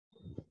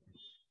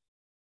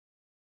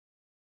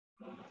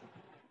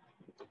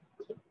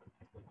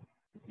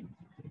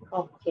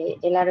Okay,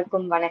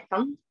 எல்லாருக்கும்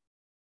வணக்கம்.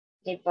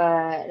 இப்ப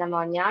நம்ம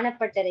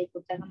ஞானப்பட்டறை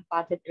புத்தகம்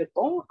பார்த்துட்டு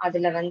இருக்கோம்.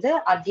 அதுல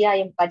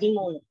அத்தியாயம்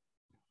 13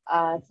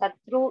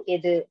 சத்ரு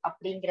எது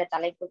அப்படிங்கிற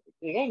தலைப்புக்கு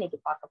கீழே இன்னைக்கு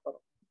பார்க்க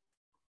போறோம்.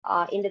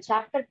 இந்த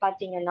சாப்டர்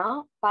பாத்தீங்கன்னா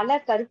பல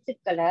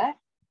கருத்துக்களை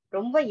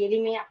ரொம்ப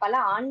எளிமையா, பல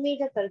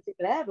ஆன்மீக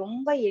கருத்துக்களை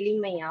ரொம்ப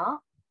எளிமையா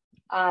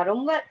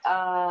ரொம்ப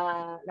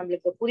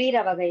நம்மளுக்கு புரியுற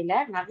வகையில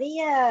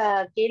நிறைய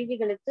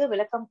கேள்விகளுக்கு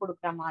விளக்கம்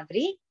கொடுக்குற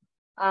மாதிரி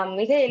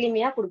மிக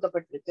எளிமையா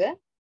கொடுக்கப்பட்டிருக்கு.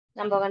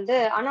 நம்ம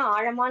ஆனா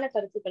ஆழமான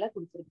கருத்துக்களை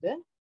கொடுத்துருக்கு.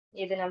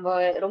 இது நம்ம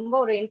ரொம்ப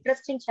ஒரு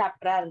இன்ட்ரெஸ்டிங்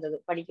சாப்டரா இருந்தது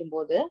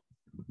படிக்கும்போது.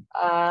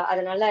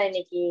 அதனால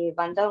இன்னைக்கு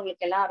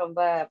வந்தவங்களுக்கு எல்லாம் ரொம்ப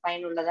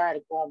பயனுள்ளதா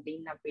இருக்கும்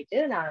அப்படின்னு போயிட்டு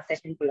நான்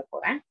செஷனுக்குள்ள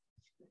போறேன்.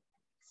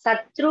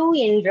 சத்ரு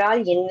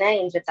என்றால் என்ன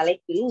என்ற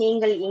தலைப்பில்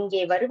நீங்கள்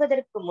இங்கே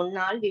வருவதற்கு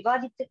முன்னால்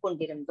விவாதித்துக்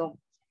கொண்டிருந்தோம்.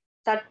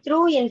 சத்ரு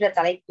என்ற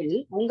தலைப்பில்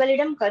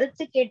உங்களிடம்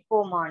கருத்து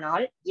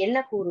கேட்போமானால் என்ன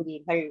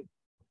கூறுவீர்கள்?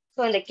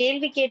 சோ இந்த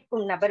கேள்வி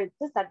கேட்கும்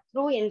நபருக்கு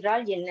சத்ரு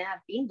என்றால் என்ன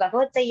அப்படின்னு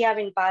பகவத்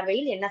ஐயாவின்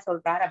பார்வையில் என்ன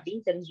சொல்றார்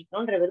அப்படின்னு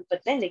தெரிஞ்சுக்கணும்ன்ற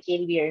விருப்பத்துல இந்த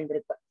கேள்வி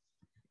எழுந்திருக்கு.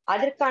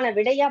 அதற்கான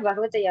விடையா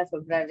பகவத் ஐயா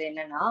சொல்றாரு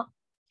என்னன்னா,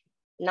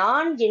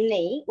 நான்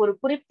என்னை ஒரு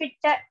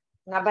குறிப்பிட்ட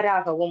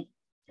நபராகவும்,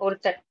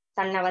 ஒருத்தர்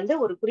தன்னை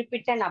ஒரு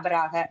குறிப்பிட்ட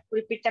நபராக,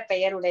 குறிப்பிட்ட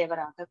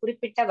பெயருடையவராக,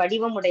 குறிப்பிட்ட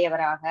வடிவம்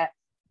உடையவராக,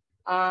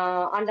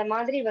 அந்த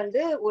மாதிரி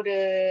ஒரு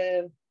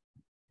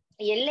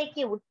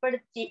எல்லைக்கு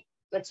உட்படுத்தி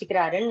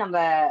வச்சுக்கிறாருன்னு நம்ம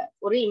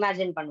ஒரு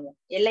இமேஜின் பண்ணுவோம்.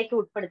 எல்லைக்கு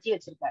உட்படுத்தி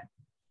வச்சிருக்காரு.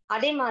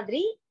 அதே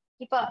மாதிரி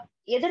இப்ப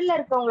எதிரில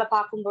இருக்கவங்களை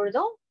பார்க்கும்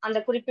பொழுதும் அந்த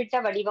குறிப்பிட்ட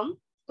வடிவம்,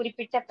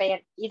 குறிப்பிட்ட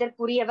பெயர்,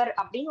 இதற்குரியவர்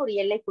அப்படின்னு ஒரு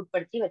எல்லைக்கு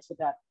உட்படுத்தி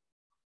வச்சிருக்காரு.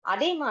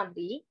 அதே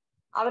மாதிரி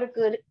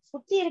அவருக்கு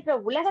சுத்தி இருக்கிற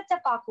உலகத்தை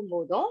பார்க்கும்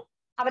போதும்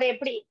அவர்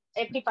எப்படி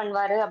எப்படி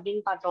பண்ணுவாரு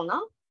அப்படின்னு பார்த்தோம்னா,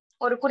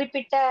 ஒரு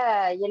குறிப்பிட்ட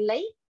எல்லை,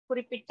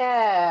 குறிப்பிட்ட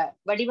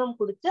வடிவம்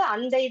கொடுத்து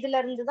அந்த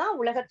இதுல இருந்துதான்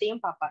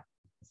உலகத்தையும் பார்ப்பார்.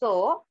 சோ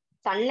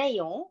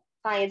தன்னையும்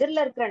தான்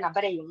எதிரில இருக்கிற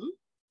நபரையும்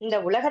இந்த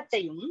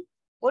உலகத்தையும்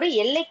ஒரு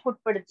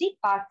எல்லைக்குட்படுத்தி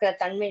பார்க்கிற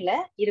தன்மையில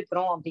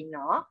இருக்கிறோம்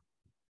அப்படின்னா,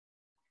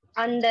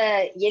 அந்த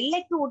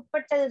எல்லைக்கு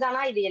உட்பட்டது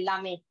தானா இது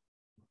எல்லாமே?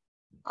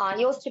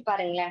 யோசிச்சு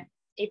பாருங்களேன்.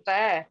 இப்ப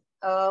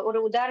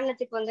ஒரு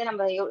உதாரணத்துக்கு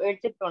நம்ம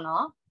எடுத்துக்கிட்டோம்னா,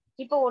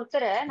 இப்போ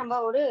ஒருத்தரை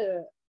நம்ம ஒரு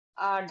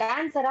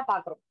டான்சரா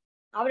பாக்குறோம்.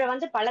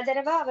 அவரை பல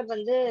தடவை அவர்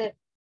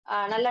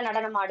நல்ல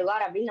நடனம்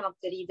ஆடுவார் அப்படின்னு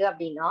நமக்கு தெரியுது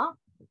அப்படின்னா,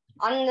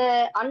 அந்த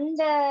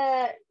அந்த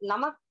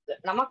நமக்கு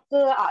நமக்கு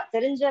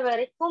தெரிஞ்ச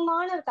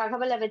வரைக்குமான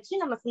தகவலை வச்சு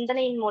நம்ம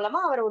சிந்தனையின் மூலமா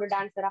அவர் ஒரு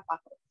டான்சரா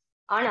பாக்குறோம்.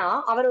 ஆனா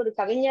அவர் ஒரு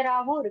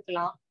கவிஞராகவும்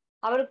இருக்கலாம்,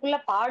 அவருக்குள்ள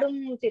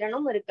பாடும்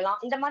திறனும் இருக்கலாம்,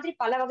 இந்த மாதிரி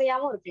பல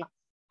வகையாவும் இருக்கலாம்.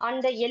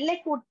 அந்த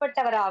எல்லைக்கு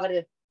உட்பட்டவரா அவரு?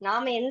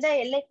 நாம எந்த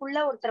எல்லைக்குள்ள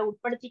ஒருத்தரை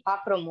உட்படுத்தி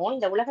பாக்குறோமோ,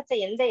 இந்த உலகத்தை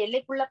எந்த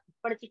எல்லைக்குள்ள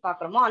உட்படுத்தி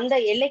பாக்குறோமோ அந்த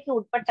எல்லைக்கு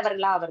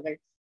உட்பட்டவர்களா அவர்கள்?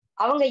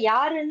 அவங்க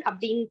யாரு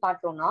அப்படின்னு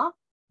பார்த்தோம்னா,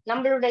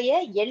 நம்மளுடைய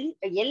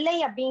எல்லை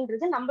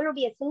அப்படின்றது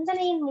நம்மளுடைய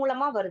சிந்தனையின்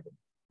மூலமா வருது.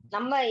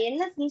 நம்ம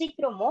என்ன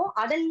சிந்திக்கிறோமோ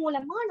அதன்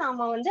மூலமா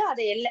நாம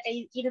அதை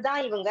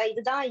இதுதான் இவங்க,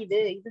 இதுதான்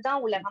இதுதான்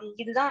உலகம்,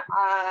 இதுதான்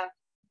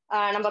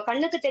நம்ம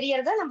கண்ணுக்கு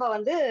தெரியறத நம்ம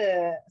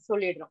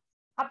சொல்லிடுறோம்.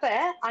 அப்ப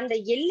அந்த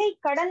எல்லை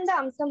கடந்த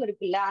அம்சம்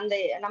இருக்குல்ல, அந்த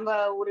நம்ம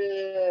ஒரு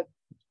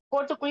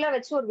கோட்டுக்குள்ள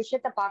வச்சு ஒரு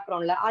விஷயத்த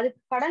பாக்குறோம்ல, அது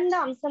கடந்த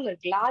அம்சம்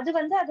இருக்குல்ல, அது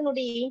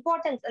அதனுடைய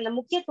இம்பார்ட்டன்ஸ், அந்த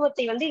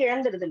முக்கியத்துவத்தை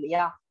இழந்துருது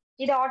இல்லையா?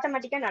 இது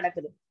ஆட்டோமேட்டிக்கா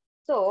நடக்குது.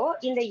 சோ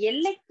இந்த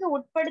எல்லைக்கு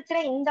உட்படுத்துற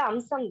இந்த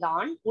அம்சம்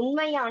தான்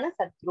உண்மையான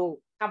சத்ரு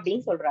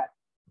அப்படின்னு சொல்றாரு.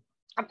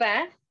 அப்ப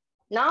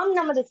நாம்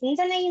நமது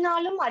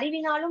சிந்தனையினாலும்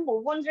அறிவினாலும்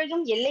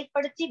ஒவ்வொன்றையும்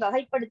எல்லைப்படுத்தி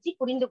வகைப்படுத்தி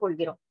புரிந்து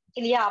கொள்கிறோம்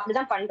இல்லையா?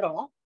 அப்படிதான்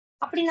பண்றோம்.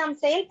 அப்படி நாம்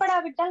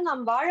செயல்படாவிட்டால்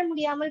நாம் வாழ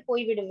முடியாமல்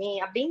போய்விடுமே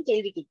அப்படின்னு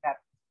கேள்வி கேட்கிறார்.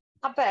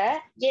 அப்ப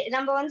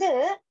நம்ம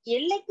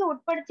எல்லைக்கு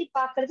உட்படுத்தி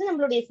பாக்குறது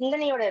நம்மளுடைய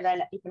சிந்தனையோட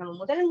வேலை. இப்ப நம்ம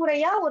முதல்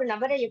முறையா ஒரு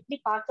நபரை எப்படி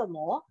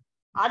பார்த்தோமோ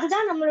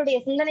அதுதான் நம்மளுடைய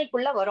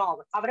சிந்தனைக்குள்ள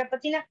வரும். அவரை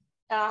பத்தின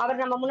அவர்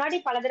நம்ம முன்னாடி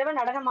பல தடவை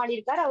நடனம் ஆடி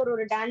இருக்காரு, அவர்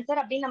ஒரு டான்சர்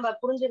அப்படின்னு நம்ம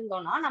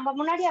புரிஞ்சிருந்தோம்னா, நம்ம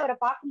முன்னாடி அவரை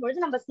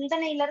பார்க்கும்பொழுது நம்ம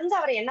சிந்தனையில இருந்து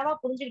அவரை என்னவா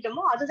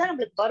புரிஞ்சுக்கிட்டோமோ அதுதான்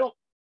நம்மளுக்கு வரும்.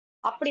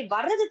 அப்படி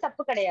வர்றது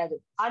தப்பு கிடையாது.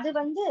 அது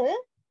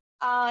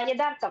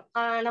யதார்த்தம்.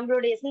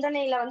 நம்மளுடைய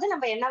சிந்தனையில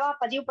நம்ம என்னவா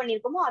பதிவு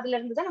பண்ணிருக்கோமோ அதுல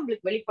இருந்துதான்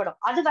நம்மளுக்கு வெளிப்படும்.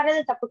 அது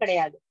வர்றது தப்பு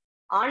கிடையாது.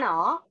 ஆனா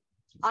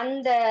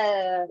அந்த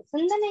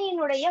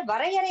சிந்தனையினுடைய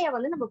வரையறைய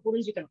நம்ம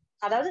புரிஞ்சுக்கணும்.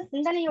 அதாவது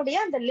சிந்தனையுடைய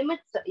அந்த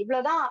லிமிட்ஸ்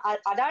இவ்வளவுதான்,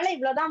 அதால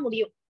இவ்வளவுதான்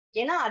முடியும்.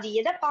 ஏன்னா அது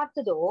எதை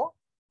பார்த்துதோ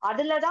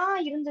அதுலதான்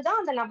இருந்துதான்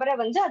அந்த நபரை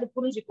அது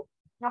புரிஞ்சுக்கும்.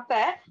 அப்ப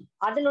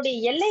அதனுடைய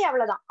எல்லை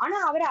அவ்வளவுதான். ஆனா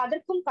அவர்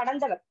அதற்கும்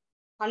கடந்தவர்,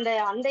 அந்த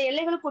அந்த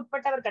எல்லைகளுக்கு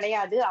உட்பட்டவர்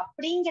கிடையாது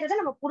அப்படிங்கிறத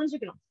நம்ம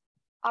புரிஞ்சுக்கணும்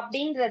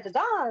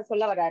அப்படின்றதுதான்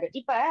சொல்ல வர்றாரு.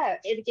 இப்ப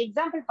இதுக்கு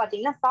எக்ஸாம்பிள்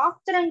பாத்தீங்கன்னா,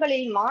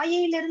 சாஸ்திரங்களில்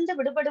மாயையிலிருந்து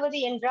விடுபடுவது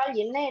என்றால்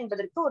என்ன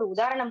என்பதற்கு ஒரு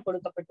உதாரணம்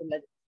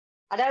கொடுக்கப்பட்டுள்ளது.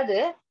 அதாவது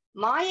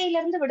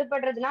மாயையிலிருந்து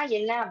விடுபடுறதுனா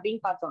என்ன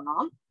அப்படின்னு பார்த்தோம்னா,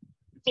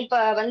 இப்ப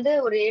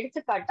ஒரு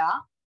எடுத்துக்காட்டா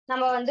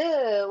நம்ம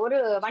ஒரு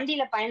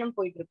வண்டியில பயணம்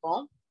போயிட்டு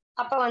இருக்கோம்.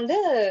 அப்ப அங்க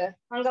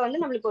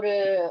நம்மளுக்கு ஒரு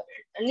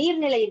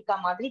நீர்நிலை இருக்கா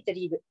மாதிரி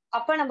தெரியுது.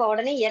 அப்ப நம்ம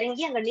உடனே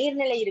இறங்கி அங்க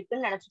நீர்நிலை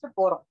இருக்குன்னு நினைச்சிட்டு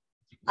போறோம்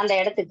அந்த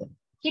இடத்துக்கு.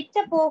 கிட்ட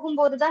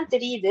போகும்போதுதான்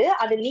தெரியுது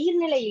அது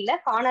நீர்நிலை இல்ல,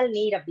 காணல்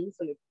நீர் அப்படின்னு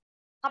சொல்லிட்டு.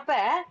 அப்ப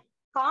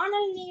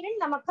காணல்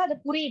நீருன்னு நமக்கு அது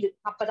புரியுது.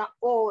 அப்பதான்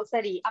ஓ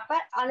சரி. அப்ப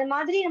அந்த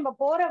மாதிரி நம்ம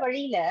போற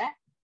வழியில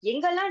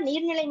எங்கெல்லாம்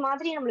நீர்நிலை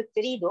மாதிரி நம்மளுக்கு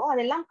தெரியுதோ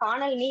அதெல்லாம்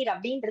காணல் நீர்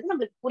அப்படின்றது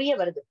நம்மளுக்கு புரிய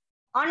வருது.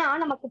 ஆனா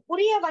நமக்கு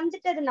புரிய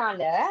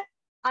வந்துட்டதுனால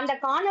அந்த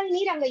காணல்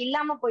நீர் அங்க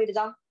இல்லாம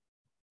போயிடுதா?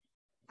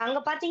 அங்க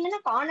பாத்தீங்கன்னா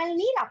காணல்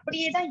நீர்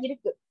அப்படியேதான்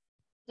இருக்கு.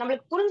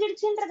 நம்மளுக்கு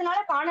புரிஞ்சிடுச்சுன்றதுனால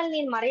காணல்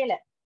நீர் மறையல.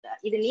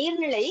 இது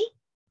நீர்நிலை,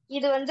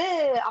 இது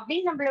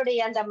அப்படின்னு நம்மளுடைய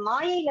அந்த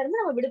மாயையில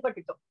இருந்து நம்ம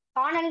விடுபட்டுட்டோம்.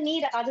 காணல்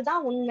நீர்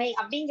அதுதான் உண்மை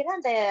அப்படிங்கிற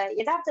அந்த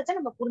யதார்த்தத்தை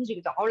நம்ம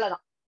புரிஞ்சுக்கிட்டோம்,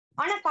 அவ்வளவுதான்.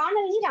 ஆனா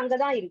காணல் நீர்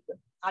அங்கதான் இருக்கு.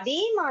 அதே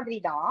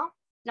மாதிரிதான்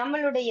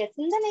நம்மளுடைய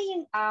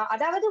சிந்தனையின்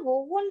அதாவது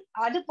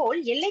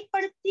அதுபோல்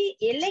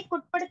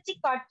எல்லைக்குட்படுத்தி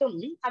காட்டும்,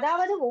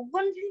 அதாவது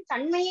ஒவ்வொன்றின்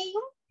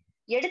தன்மையையும்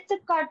எடுத்து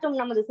காட்டும்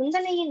நமது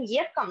சிந்தனையின்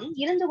இயக்கம்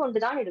இருந்து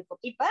கொண்டுதான்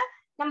இருக்கும். இப்ப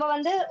நம்ம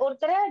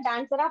ஒருத்தரை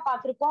டான்சரா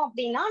பார்த்திருக்கோம்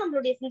அப்படின்னா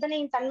நம்மளுடைய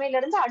சிந்தனையின் தன்மையில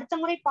இருந்து அடுத்த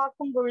முறை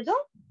பார்க்கும்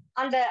பொழுதும்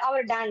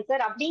அவர்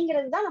டான்சர்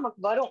அப்படிங்கிறது தான்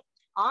நமக்கு வரும்.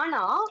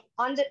 ஆனா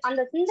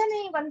அந்த சிந்தனை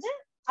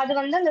அது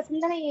அந்த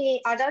சிந்தனையை,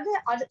 அதாவது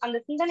அந்த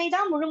சிந்தனை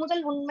தான்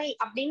முழுமுதல் உண்மை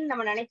அப்படின்னு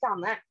நம்ம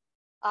நினைக்காம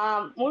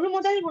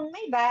முழுமுதல்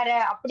உண்மை வேற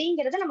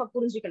அப்படிங்கிறத நம்ம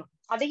புரிஞ்சுக்கணும்.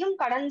 அதையும்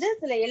கடந்து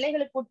சில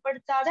எல்லைகளுக்கு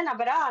உட்படுத்தாத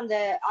நபரா அந்த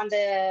அந்த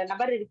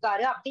நபர்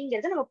இருக்காரு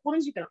அப்படிங்கிறத நம்ம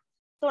புரிஞ்சுக்கணும்.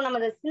 சோ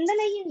நமது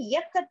சிந்தனை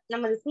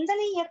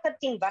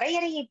இயக்கத்தின்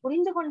வரையறையை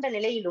புரிந்து கொண்ட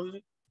நிலையிலும்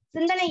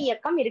சிந்தனை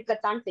இயக்கம்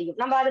இருக்கத்தான் செய்யும்.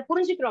 நம்ம அதை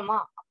புரிஞ்சுக்கிறோமா?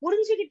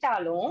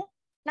 புரிஞ்சுக்கிட்டாலும்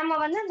நம்ம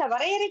அந்த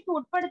வரையறைக்கு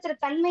உட்படுத்துற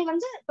தன்மை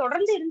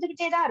தொடர்ந்து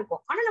இருந்துகிட்டேதான்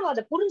இருக்கும். ஆனா நம்ம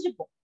அதை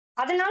புரிஞ்சுப்போம்.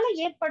 அதனால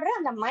ஏற்படுற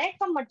அந்த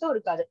மயக்கம் மட்டும்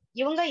இருக்காது.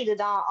 இவங்க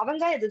இதுதான்,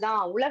 அவங்க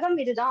இதுதான், உலகம்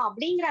இதுதான்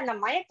அப்படிங்கிற அந்த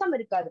மயக்கம்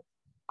இருக்காது.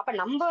 அப்ப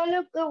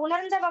நம்மளுக்கு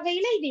உணர்ந்த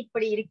வகையில இது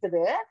இப்படி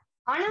இருக்குது.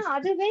 ஆனா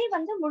அதுவே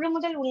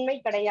முழுமுதல் உண்மை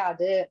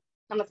கிடையாது.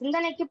 நம்ம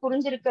சிந்தனைக்கு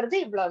புரிஞ்சிருக்கிறது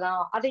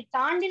இவ்வளவுதான், அதை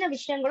தாண்டின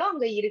விஷயங்களும்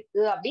அங்க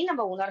இருக்கு அப்படின்னு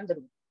நம்ம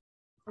உணர்ந்துருவோம்.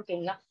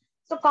 ஓகேங்களா?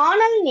 சோ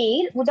காணல்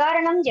நீர்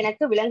உதாரணம்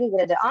எனக்கு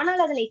விளங்குகிறது,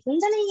 ஆனால் அதனை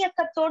சிந்தனை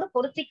இயக்கத்தோடு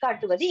பொருத்தி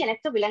காட்டுவது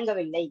எனக்கு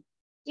விளங்கவில்லை.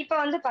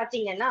 இப்ப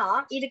பாத்தீங்கன்னா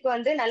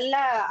இதுக்கு நல்ல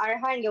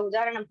அழகா இங்க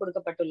உதாரணம்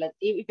கொடுக்கப்பட்டுள்ளது.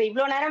 இப்ப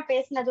இவ்வளவு நேரம்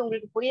பேசினது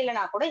உங்களுக்கு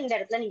புரியலன்னா கூட இந்த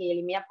இடத்துல நீங்க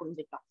எளிமையா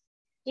புரிஞ்சுக்கலாம்.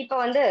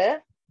 இப்ப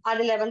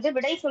அதுல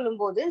விடை சொல்லும்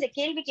போது இந்த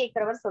கேள்வி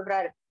கேட்கிறவர்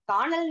சொல்றாரு,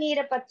 காணல்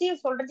நீரை பத்தி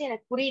சொல்றது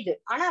எனக்கு புரியுது,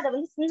 ஆனா அதை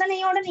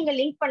சிந்தனையோட நீங்க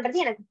லிங்க் பண்றது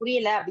எனக்கு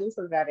புரியல அப்படின்னு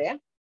சொல்றாரு.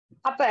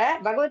 அப்ப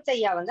பகவத்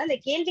ஐயா அந்த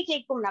கேள்வி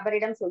கேட்கும்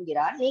நபரிடம்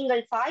சொல்கிறார்,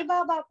 நீங்கள்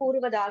சாய்பாபா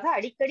கூறுவதாக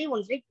அடிக்கடி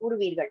ஒன்றை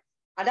கூறுவீர்கள்,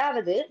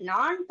 அதாவது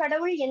நான்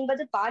கடவுள்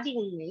என்பது பாதி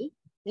உண்மை,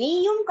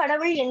 நீயும்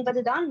கடவுள்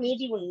என்பதுதான்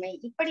மீதி உண்மை,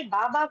 இப்படி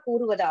பாபா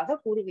கூறுவதாக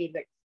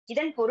கூறுவீர்கள்,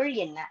 இதன் பொருள்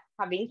என்ன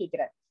அப்படின்னு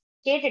கேட்கிறார்.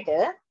 கேட்டுட்டு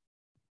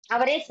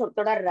அவரே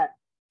தொடர்றார்,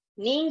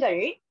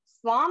 நீங்கள்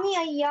சுவாமி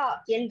ஐயா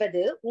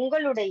என்பது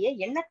உங்களுடைய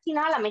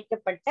எண்ணத்தினால்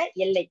அமைக்கப்பட்ட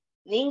எல்லை.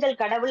 நீங்கள்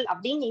கடவுள்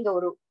அப்படின்னு நீங்க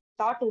ஒரு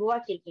தாட்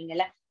உருவாக்கி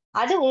இருக்கீங்கல்ல,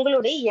 அது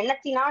உங்களுடைய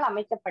எண்ணத்தினால்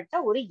அமைக்கப்பட்ட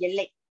ஒரு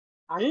எல்லை.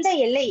 அந்த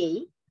எல்லையை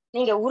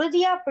நீங்க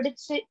உறுதியா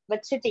பிடிச்சு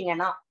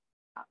வச்சுட்டீங்கன்னா,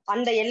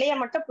 அந்த எல்லையை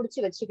மட்டும் பிடிச்சு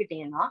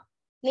வச்சுக்கிட்டீங்கன்னா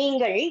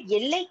நீங்கள்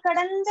எல்லை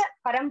கடந்த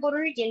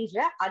பரம்பொருள்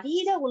என்ற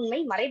அதீத உண்மை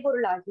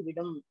மறைபொருள்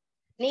ஆகிவிடும்.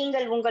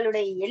 நீங்கள்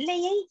உங்களுடைய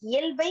எல்லையை,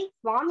 இயல்பை,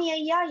 சுவாமி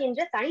ஐயா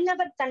என்ற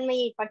தனிநபர்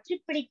தன்மையை பற்றி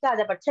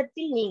பிடிக்காத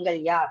பட்சத்தில் நீங்கள்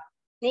யார்?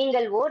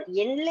 நீங்கள் ஓர்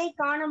எல்லை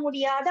காண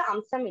முடியாத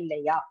அம்சம்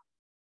இல்லையா?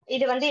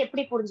 இது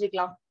எப்படி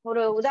புரிஞ்சுக்கலாம்?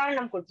 ஒரு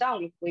உதாரணம் கொடுத்தா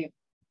உங்களுக்கு புரியும்.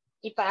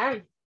 இப்ப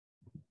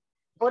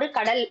ஒரு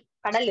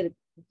கடல்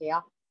இருக்கு, ஓகேயா?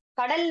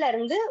 கடல்ல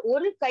இருந்து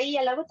ஒரு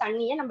கையளவு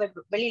தண்ணியை நம்ம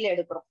வெளியில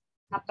எடுக்கிறோம்.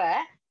 அப்ப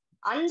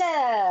அந்த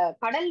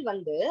கடல்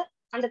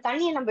அந்த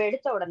தண்ணியை நம்ம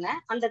எடுத்த உடனே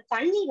அந்த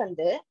தண்ணி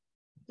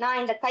நான்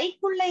இந்த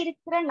கைக்குள்ள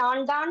இருக்கிற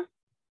நான்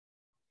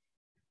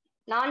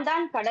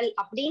தான் கடல்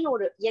அப்படின்னு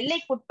ஒரு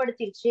எல்லைக்கு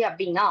உட்படுத்திருச்சு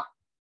அப்படின்னா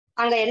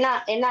அங்க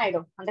என்ன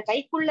ஆயிடும்? அந்த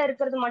கைக்குள்ள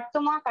இருக்கிறது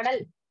மட்டுமா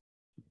கடல்?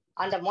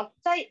 அந்த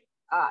மொத்த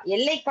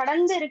எல்லை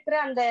கடந்து இருக்கிற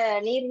அந்த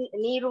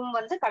நீரும்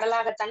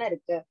கடலாகத்தானே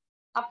இருக்கு.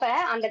 அப்ப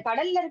அந்த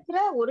கடல்ல இருக்கிற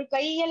ஒரு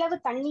கையளவு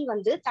தண்ணி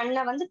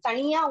தன்னை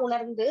தனியா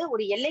உணர்ந்து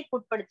ஒரு எல்லைக்கு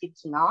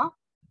உட்படுத்திடுச்சுன்னா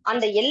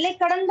அந்த எல்லை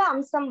கடந்த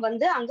அம்சம்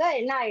அங்க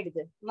என்ன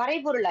ஆயிடுது?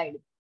 மறைபொருள்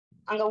ஆயிடுது.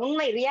 அங்க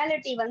உண்மை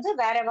ரியாலிட்டி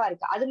வேறவா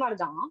இருக்கு. அது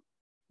மாதிரிதான்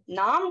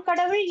நாம்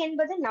கடவுள்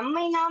என்பது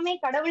நம்மை நாமே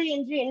கடவுள்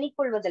என்று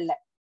எண்ணிக்கொள்வதில்லை.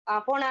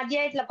 போன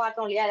அத்தியாயத்துல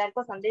பார்த்தோம் இல்லையா?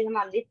 எல்லாருக்கும்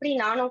சந்தேகமா இருந்து எப்படி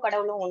நானும்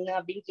கடவுளும் ஒண்ணு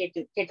அப்படின்னு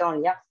கேட்டோம்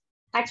இல்லையா?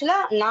 ஆக்சுவலா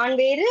நான்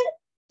வேறு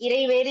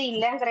இறை வேறு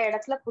இல்லைங்கிற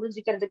இடத்துல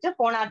புரிஞ்சுக்கிறதுக்கு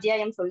போன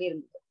அத்தியாயம்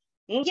சொல்லியிருந்தது.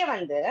 இங்க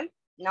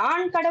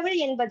நான் கடவுள்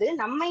என்பது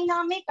நம்மை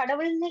நாமே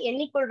கடவுள்னு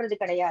எண்ணிக்கொள்றது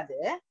கிடையாது.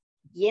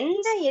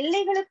 எந்த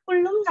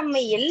எல்லைகளுக்குள்ளும்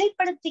நம்மை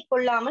எல்லைப்படுத்தி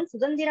கொள்ளாமல்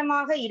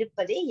சுதந்திரமாக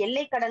இருப்பதே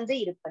எல்லை கடந்து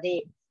இருப்பதே.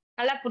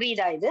 நல்லா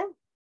புரியுதா? இது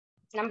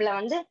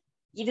நம்மள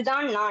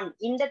இதுதான் நான்,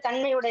 இந்த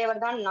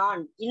தன்மையுடையவர் தான்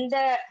நான், இந்த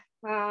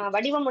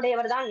வடிவம்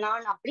உடையவர் தான்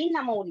நான் அப்படின்னு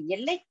நம்ம ஒரு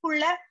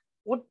எல்லைக்குள்ள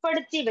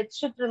உட்படுத்தி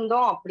வச்சுட்டு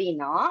இருந்தோம்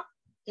அப்படின்னா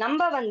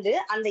நம்ம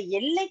அந்த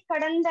எல்லை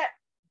கடந்த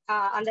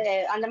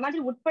அந்த மாதிரி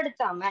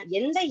உட்படுத்தாம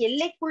எந்த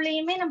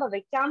எல்லைக்குள்ளேயுமே நம்ம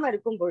வைக்காம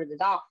இருக்கும்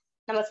பொழுதுதான்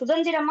நம்ம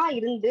சுதந்திரமா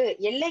இருந்து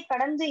எல்லை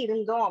கடந்து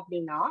இருந்தோம்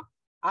அப்படின்னா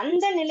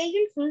அந்த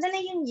நிலையில்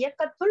சிந்தனையின்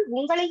இயக்கத்துள்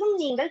உங்களையும்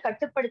நீங்கள்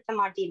கட்டுப்படுத்த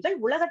மாட்டீர்கள்,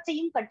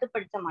 உலகத்தையும்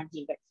கட்டுப்படுத்த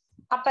மாட்டீர்கள்.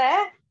 அப்ப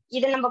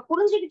இதை நம்ம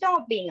புரிஞ்சுக்கிட்டோம்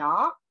அப்படின்னா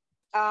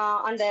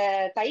அந்த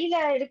கையில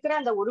இருக்கிற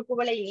அந்த ஒரு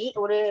குவளை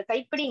ஒரு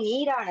கைப்பிடி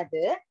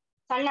நீரானது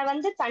தன்னை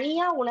வந்து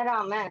தனியா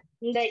உணராம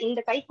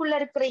இந்த கைக்குள்ள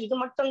இருக்கிற இது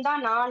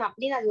மட்டும்தான் நான்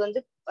அப்படின்னு அது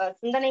வந்து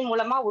சிந்தனை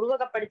மூலமா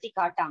உருவகப்படுத்தி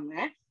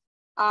காட்டாம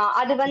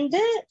அது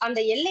வந்து அந்த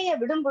எல்லையை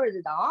விடும்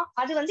பொழுதுதான்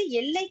அது வந்து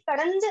எல்லை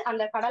கடந்து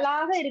அந்த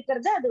கடலாக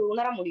இருக்கிறது அது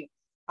உணர முடியும்.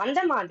 அந்த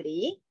மாதிரி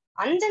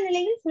அந்த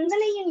நிலையில்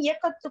சிந்தனையின்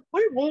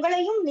இயக்கத்துக்குள்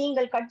உங்களையும்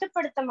நீங்கள்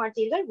கட்டுப்படுத்த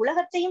மாட்டீர்கள்,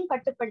 உலகத்தையும்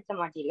கட்டுப்படுத்த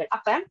மாட்டீர்கள்.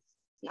 அப்ப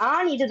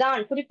நான்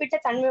இதுதான் குறிப்பிட்ட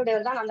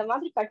தன்மையுடையவர் தான் அந்த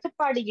மாதிரி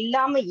கட்டுப்பாடு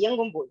இல்லாம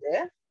இயங்கும் போது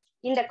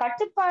இந்த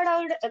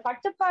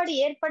கட்டுப்பாடு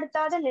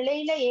ஏற்படுத்தாத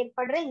நிலையில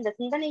ஏற்படுற இந்த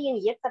சிந்தனையின்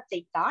இயக்கத்தை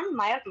தான்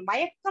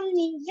மயக்கம்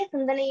நீங்கிய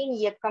சிந்தனையின்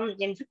இயக்கம்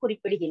என்று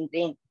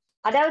குறிப்பிடுகின்றேன்.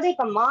 அதாவது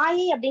இப்ப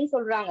மாயை அப்படின்னு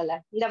சொல்றாங்கல்ல,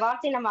 இந்த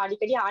வார்த்தை நம்ம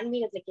அடிக்கடி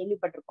ஆன்மீகத்துல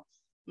கேள்விப்பட்டிருக்கோம்.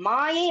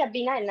 மாயை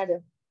அப்படின்னா என்னது?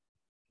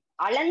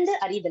 அளந்து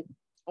அறிதல்.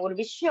 ஒரு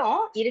விஷயம்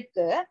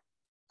இருக்கு,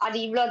 அது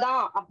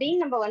இவ்வளவுதான்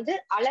அப்படின்னு நம்ம வந்து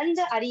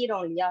அளந்து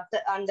அறியறோம் இல்லையா?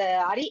 அந்த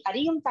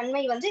அறியும்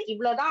தன்மை வந்து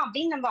இவ்வளவுதான்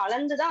அப்படின்னு நம்ம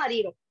அளந்துதான்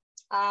அறியறோம்.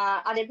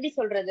 அது எப்படி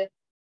சொல்றது?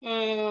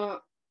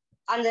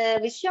 அந்த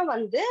விஷயம்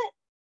வந்து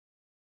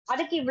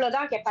அதுக்கு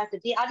இவ்வளவுதான்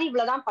கெப்பாசிட்டி, அது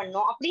இவ்வளவுதான்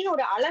பண்ணும் அப்படின்னு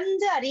ஒரு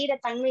அளந்து அறியிற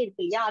தன்மை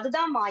இருக்கு இல்லையா?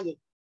 அதுதான் மாயை.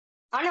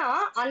 ஆனா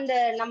அந்த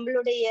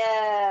நம்மளுடைய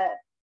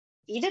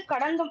இது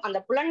கடந்தும், அந்த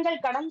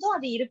புலன்கள் கடந்தும்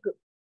அது இருக்கு.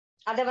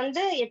 அத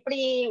வந்து எப்படி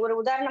ஒரு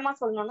உதாரணமா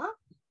சொல்லணும்னா,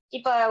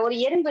 இப்ப ஒரு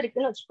எறும்பு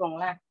இருக்குன்னு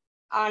வச்சுக்கோங்களேன்.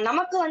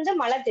 நமக்கு வந்து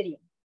மலை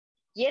தெரியும்.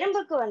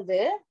 எறும்புக்கு வந்து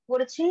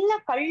ஒரு சின்ன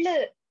கல்லு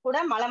கூட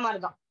மலை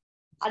மாதிரிதான்.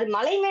 அது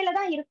மலை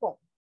மேலதான் இருக்கும்.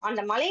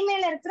 அந்த மலை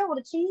மேல இருக்கிற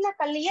ஒரு சின்ன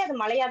கல்லையே அது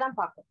மலையாதான்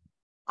பார்க்கும்.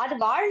 அது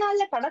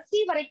வாழ்நாள்ல கடைசி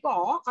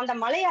வரைக்கும் அந்த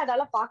மலையை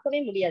அதால பார்க்கவே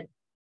முடியாது.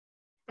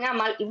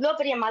 நான் இவ்வளவு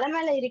பெரிய மலை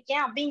மேல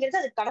இருக்கேன் அப்படிங்கிறது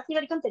அது கடைசி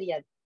வரைக்கும்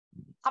தெரியாது.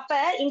 அப்ப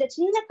இந்த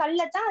சின்ன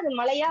கல்லைத்தான் அது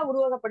மலையா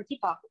உருவகப்படுத்தி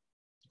பார்க்கும்.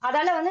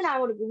 அதால வந்து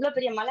நான் ஒரு இவ்வளவு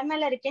பெரிய மலை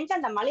மேல இருக்கேன்ட்டு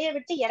அந்த மலையை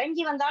விட்டு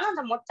இறங்கி வந்தாலும்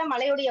அந்த மொத்த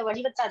மலையுடைய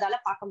வடிவத்தை அதால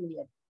பார்க்க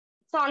முடியாது.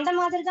 சோ அந்த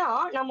மாதிரிதான்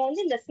நம்ம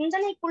வந்து இந்த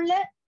சிந்தனைக்குள்ள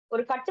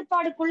ஒரு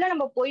கட்டுப்பாடுக்குள்ள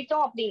நம்ம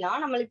போயிட்டோம் அப்படின்னா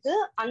நம்மளுக்கு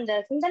அந்த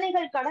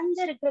சிந்தனைகள்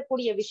கடந்து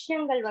இருக்கக்கூடிய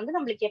விஷயங்கள் வந்து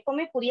நம்மளுக்கு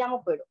எப்பவுமே புரியாம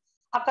போயிடும்.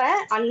 அப்ப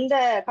அந்த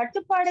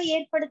கட்டுப்பாடை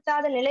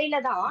ஏற்படுத்தாத நிலையில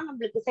தான்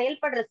நம்மளுக்கு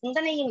செயல்படுற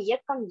சிந்தனையின்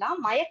இயக்கம் தான்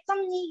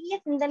மயக்கம் நீங்கிய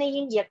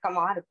சிந்தனையின்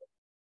இயக்கமா இருக்கு.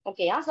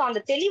 ஓகேயா? சோ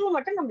அந்த தெளிவு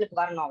மட்டும்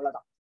நம்மளுக்கு வரணும்,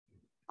 அவ்வளவுதான்.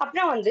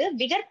 அப்புறம் வந்து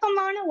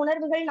விகற்பமான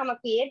உணர்வுகள்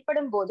நமக்கு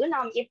ஏற்படும் போது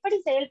நாம் எப்படி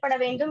செயல்பட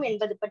வேண்டும்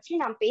என்பது பற்றி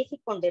நாம்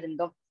பேசிக்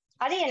கொண்டிருந்தோம்.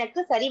 அது எனக்கு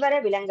சரிவர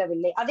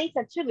விளங்கவில்லை, அதை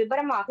சற்று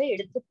விபரமாக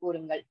எடுத்து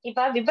கூறுங்கள்.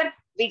 இப்ப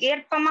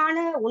விகற்பமான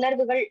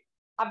உணர்வுகள்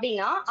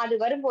அப்படின்னா அது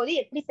வரும்போது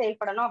எப்படி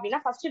செயல்படணும்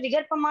அப்படின்னா, ஃபர்ஸ்ட்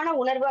விகற்பமான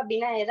உணர்வு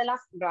அப்படின்னா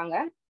எதெல்லாம் சொல்றாங்க?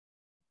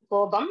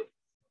 கோபம்,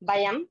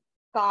 பயம்,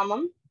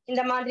 காமம்,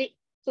 இந்த மாதிரி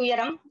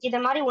துயரம், இந்த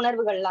மாதிரி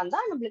உணர்வுகள்லாம்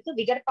தான் நம்மளுக்கு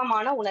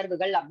விகற்பமான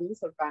உணர்வுகள் அப்படின்னு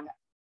சொல்றாங்க.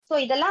 சோ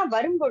இதெல்லாம்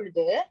வரும்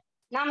பொழுது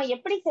நாம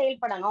எப்படி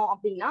செயல்படணும்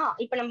அப்படின்னா,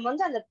 இப்ப நம்ம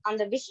வந்து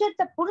அந்த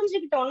விஷயத்த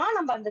புரிஞ்சுக்கிட்டோம்னா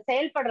நம்ம அந்த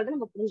செயல்படுறது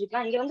நம்ம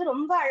புரிஞ்சுக்கலாம். இங்க வந்து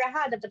ரொம்ப அழகா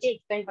அதை பத்தி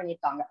எக்ஸ்பிளைன்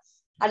பண்ணிருக்காங்க.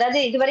 அதாவது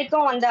இது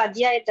வரைக்கும் வந்த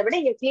அத்தியாயத்தை விட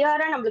இங்க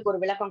கிளியரா நம்மளுக்கு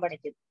ஒரு விளக்கம்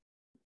கிடைக்குது.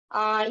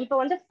 இப்ப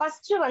வந்து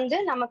ஃபர்ஸ்ட் வந்து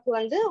நமக்கு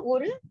வந்து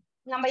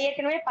நம்ம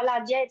ஏற்கனவே பல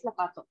அத்தியாயத்துல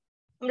பார்த்தோம்.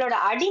 நம்மளோட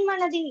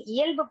அடிமனதின்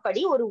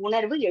இயல்புப்படி ஒரு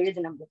உணர்வு எழுது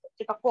நம்மளுக்கு.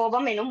 இப்ப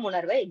கோபம் எனும்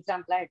உணர்வை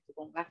எக்ஸாம்பிளா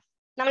எடுத்துக்கோங்க.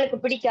 நம்மளுக்கு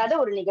பிடிக்காத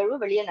ஒரு நிகழ்வு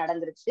வெளியே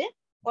நடந்துருச்சு.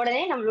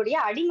 உடனே நம்மளுடைய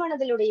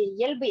அடிமனதிலுடைய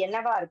இயல்பு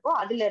என்னவா இருக்கோ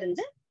அதுல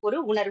இருந்து ஒரு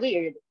உணர்வு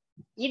எழுது.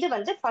 இது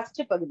வந்து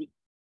ஃபர்ஸ்ட் பகுதி.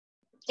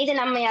 இது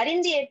நம்மை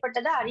அறிந்து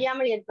ஏற்பட்டதா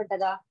அறியாமல்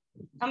ஏற்பட்டதா?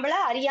 நம்மள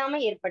அறியாம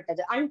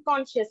ஏற்பட்டது,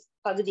 அன்கான்சியஸ்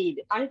பகுதி.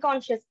 இது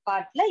அன்கான்சியஸ்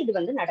பார்ட்ல இது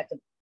வந்து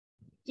நடக்குது.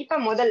 இப்ப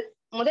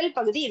முதல்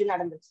பகுதி இது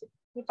நடந்துச்சு.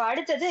 இப்ப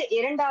அடுத்தது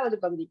இரண்டாவது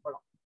பகுதி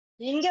போலாம்.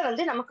 இங்க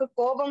வந்து நமக்கு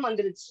கோபம்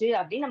வந்துருச்சு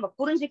அப்படின்னு நம்ம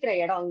புரிஞ்சுக்கிற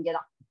இடம்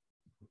இங்கதான்.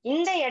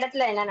 இந்த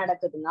இடத்துல என்ன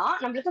நடக்குதுன்னா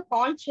நம்மளுக்கு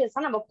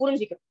கான்சியஸா நம்ம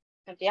புரிஞ்சுக்கிறோம்.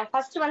 ஓகேயா?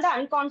 ஃபர்ஸ்ட் வந்து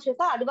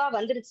அன்கான்சியஸா அதுவா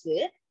வந்துருச்சு.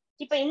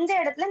 இப்ப இந்த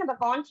இடத்துல நம்ம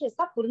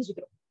கான்சியஸா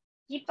புரிஞ்சுக்கிறோம்.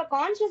 இப்ப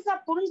கான்சியஸா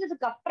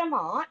புரிஞ்சதுக்கு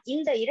அப்புறமா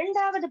இந்த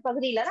இரண்டாவது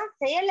பகுதியில தான்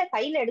செயலை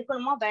கையில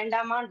எடுக்கணுமா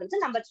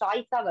வேண்டாமான்றது நம்ம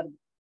சாய்ஸா வருது.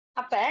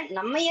 அப்ப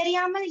நம்மை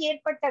அறியாமல்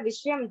ஏற்பட்ட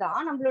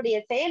விஷயம்தான் நம்மளுடைய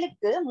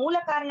செயலுக்கு மூல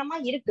காரணமா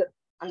இருக்கு.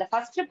 அந்த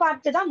ஃபர்ஸ்ட்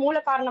பார்ட் தான் மூல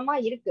காரணமா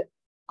இருக்கு.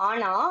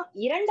 ஆனா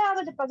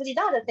இரண்டாவது பகுதி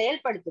தான் அதை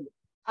செயல்படுத்துது.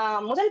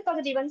 முதல்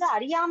பகுதி வந்து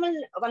அறியாமல்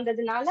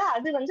வந்ததுனால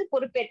அது வந்து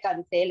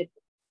பொறுப்பேற்காது செயலுக்கு.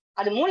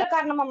 அது மூல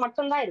காரணமா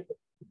மட்டும்தான் இருக்கு.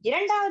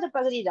 இரண்டாவது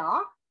பகுதி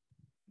தான்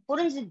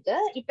புரிஞ்சுட்டு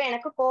இப்ப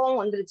எனக்கு கோபம்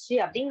வந்துருச்சு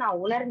அப்படின்னு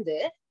நான் உணர்ந்து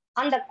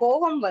அந்த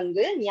கோபம்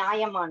வந்து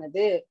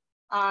நியாயமானது,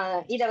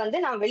 இத வந்து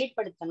நான்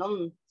வெளிப்படுத்தணும்,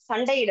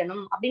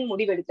 சண்டையிடணும் அப்படின்னு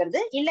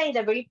முடிவெடுக்கிறது, இல்ல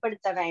இதை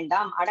வெளிப்படுத்த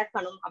வேண்டாம்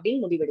அடக்கணும்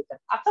அப்படின்னு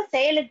முடிவெடுக்கிறது. அப்ப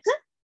செயலுக்கு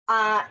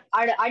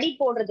அடி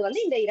போடுறது வந்து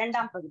இந்த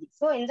இரண்டாம் பகுதி.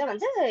 சோ இந்த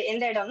வந்து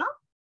எந்த இடம்னா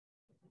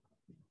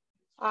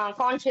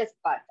கான்சியஸ்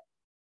பார்ட்.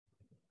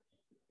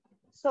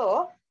 சோ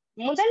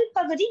முதல்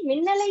பகுதி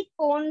மின்னலை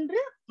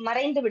போன்று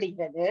மறைந்து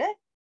விடுகிறது.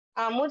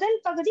 முதல்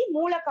பகுதி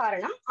மூல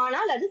காரணம்,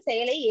 ஆனால் அது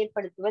செயலை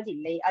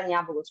ஏற்படுத்துவதில்லை. அது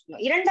ஞாபகம்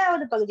வச்சுக்கணும்.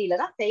 இரண்டாவது பகுதியில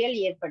தான் செயல்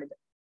ஏற்படுது.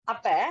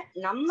 அப்ப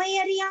நம்மை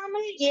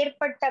அறியாமல்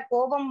ஏற்பட்ட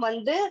கோபம்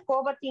வந்து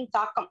கோபத்தின்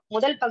தாக்கம்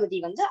முதல் பகுதி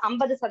வந்து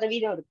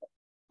 50% இருக்கு.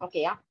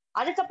 ஓகேயா?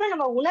 அதுக்கப்புறம்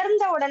நம்ம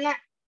உணர்ந்த உடனே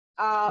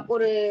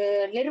ஒரு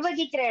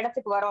நிர்வகிக்கிற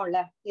இடத்துக்கு வரோம்ல,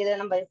 இதை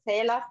நம்ம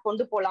செயலா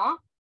கொண்டு போலாம்,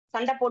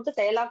 சண்டை போட்டு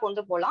செயலா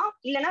கொண்டு போலாம்,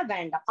 இல்லைன்னா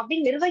வேண்டாம்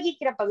அப்படின்னு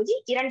நிர்வகிக்கிற பகுதி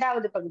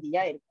இரண்டாவது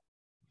பகுதியா இருக்கு.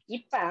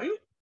 இப்ப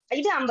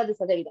இது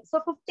 50%. ஸோ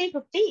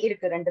 50-50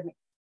 இருக்கு ரெண்டுமே.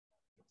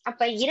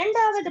 அப்ப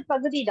இரண்டாவது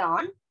பகுதி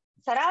தான்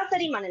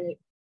சராசரி மனநிலை.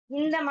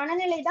 இந்த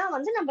மனநிலை தான்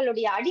வந்து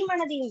நம்மளுடைய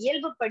அடிமனதின்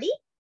இயல்புப்படி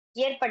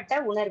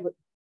ஏற்பட்ட உணர்வு.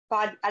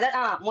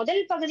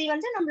 முதல் பகுதி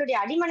வந்து நம்மளுடைய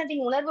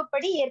அடிமனதின்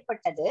உணர்வுப்படி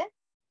ஏற்பட்டது.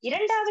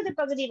 இரண்டாவது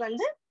பகுதி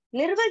வந்து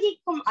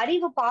நிர்வகிக்கும்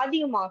அறிவு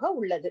பாதியுமாக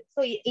உள்ளது.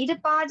 சோ இது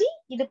பாதி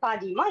இது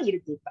பாதியுமா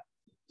இருக்கு.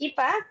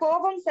 இப்ப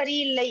கோபம்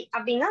சரியில்லை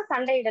அப்படின்னா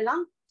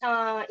சண்டையிடலாம்.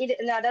 இது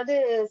அதாவது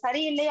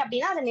சரியில்லை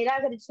அப்படின்னா அதை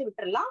நிராகரிச்சு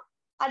விட்டுறலாம்.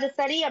 அது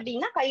சரி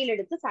அப்படின்னா கையில்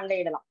எடுத்து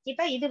சண்டையிடலாம்.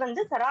 இப்ப இது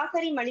வந்து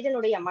சராசரி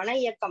மனிதனுடைய மன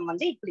இயக்கம்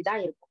வந்து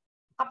இப்படிதான் இருக்கும்.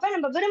 அப்ப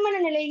நம்ம விரும்பின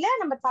நிலையில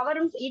நம்ம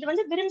தவறும், இது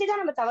வந்து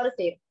விரும்பிதான் நம்ம தவறு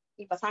செய்யறோம்.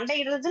 இப்ப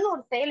சண்டையிடுறதுன்னு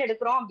ஒரு செயல்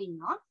எடுக்கிறோம்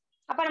அப்படின்னா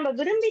அப்ப நம்ம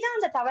விரும்பிதான்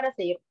அந்த தவறை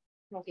செய்யறோம்.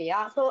 ஓகேயா?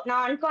 சோ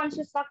நான்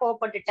அன்கான்சியஸா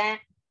கோவப்பட்டுட்டேன்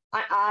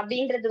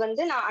அப்படின்றது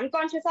வந்து நான்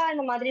அன்கான்சியஸா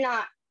இந்த மாதிரி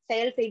நான்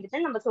செயல்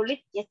செய்துட்டேன் நம்ம சொல்லி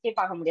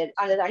எஸ்கேப் ஆக முடியாது.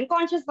 அந்த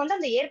அன்கான்சியஸ் வந்து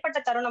அந்த ஏற்பட்ட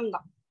தருணம்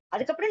தான்.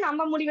 அதுக்கப்புறம்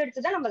நம்ம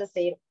முடிவெடுத்துதான் நம்ம அதை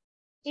செய்யறோம்.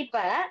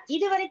 இப்ப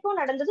இது வரைக்கும்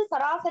நடந்தது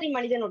சராசரி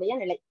மனிதனுடைய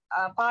நிலை.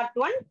 பார்ட்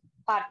 1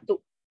 பார்ட் 2,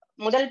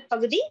 முதல்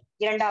பகுதி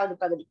இரண்டாவது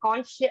பகுதி,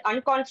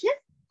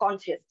 அன்கான்சியஸ்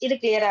கான்சியஸ். இது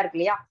கிளியரா இருக்கு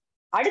இல்லையா?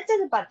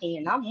 அடுத்தது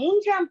பாத்தீங்கன்னா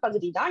மூன்றாம்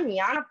பகுதி தான்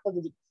ஞான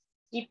பகுதி.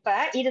 இப்ப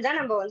இதுதான்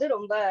நம்ம வந்து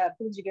ரொம்ப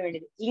புரிஞ்சுக்க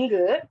வேண்டியது.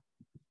 இங்கு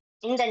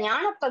இந்த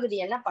ஞான பகுதி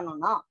என்ன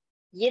பண்ணோம்னா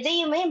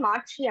எதையுமே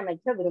மாற்றி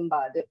அமைக்க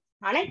விரும்பாது.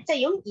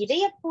 அனைத்தையும்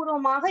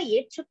இதயபூர்வமாக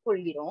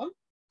ஏற்றுக்கொள்கிறோம்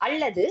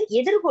அல்லது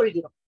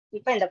எதிர்கொள்கிறோம்.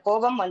 இப்ப இந்த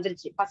கோபம்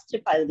வந்துருச்சு ஃபர்ஸ்ட்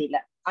பகுதியில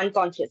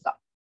அன்கான்சியஸா.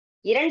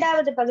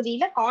 இரண்டாவது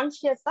பகுதியில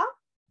கான்சியஸா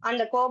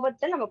அந்த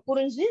கோபத்தை நம்ம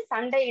புரிஞ்சு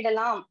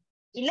சண்டையிடலாம்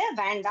இல்ல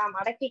வேண்டாம்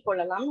அடக்கி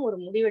கொள்ளலாம்னு ஒரு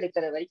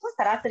முடிவெடுக்கிற வரைக்கும்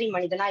சராசரி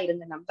மனிதனா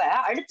இருந்த நம்ம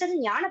அடுத்தது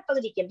ஞான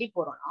பகுதிக்கு எப்படி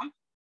போறோம்னா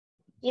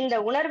இந்த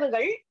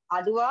உணர்வுகள்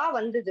அதுவா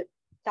வந்தது,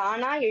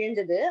 தானா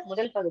எழுந்தது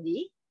முதல் பகுதி.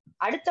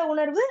 அடுத்த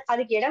உணர்வு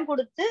அதுக்கு இடம்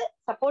கொடுத்து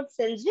சப்போர்ட்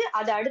செஞ்சு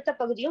அது அடுத்த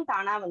பகுதியும்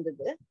தானா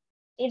வந்தது.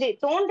 இது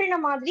தோன்றின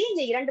மாதிரி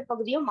இந்த இரண்டு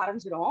பகுதியும்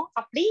மறைஞ்சிரும்.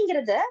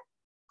 அப்படிங்கிறத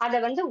அதை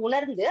வந்து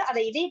உணர்ந்து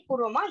அதை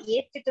இதயபூர்வமா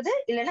ஏத்துக்குது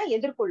இல்லைன்னா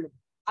எதிர்கொள்ளுது.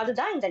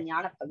 அதுதான் இந்த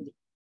ஞான பகுதி.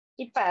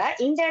 இப்ப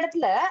இந்த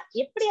இடத்துல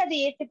எப்படி அதை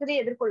ஏத்துக்குது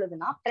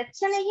எதிர்கொள்ளுதுன்னா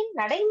பிரச்சனையின்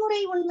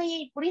நடைமுறை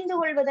உண்மையை புரிந்து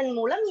கொள்வதன்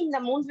மூலம் இந்த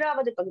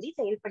மூன்றாவது பகுதி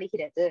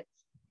செயல்படுகிறது.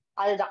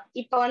 அதுதான்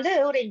இப்ப வந்து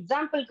ஒரு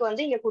எக்ஸாம்பிளுக்கு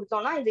வந்து இங்க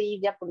கொடுத்தோம்னா இது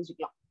ஈஸியா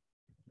புரிஞ்சுக்கலாம்.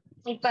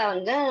 இப்ப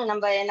வந்து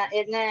நம்ம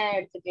என்ன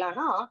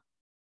எடுத்துக்கலாம்னா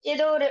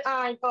ஏதோ ஒரு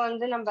இப்ப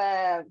வந்து நம்ம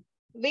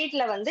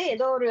வீட்டுல வந்து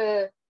ஏதோ ஒரு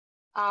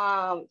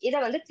இதை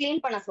வந்து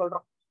கிளீன் பண்ண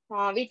சொல்றோம்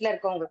வீட்டுல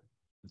இருக்கவங்க.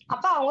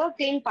 அப்ப அவங்க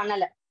கிளீன்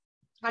பண்ணல,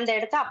 அந்த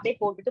இடத்த அப்படியே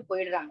போட்டுட்டு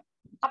போயிடுறாங்க.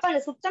 அப்ப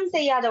அந்த சுத்தம்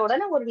செய்யாத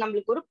உடனே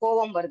நம்மளுக்கு ஒரு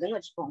கோபம் வருதுன்னு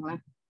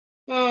வச்சுக்கோங்களேன்.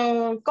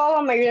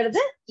 கோபம்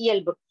எழுறது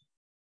இயல்பு.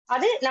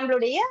 அது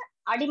நம்மளுடைய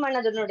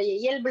அடிமனதனுடைய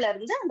இயல்புல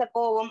இருந்து அந்த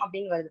கோபம்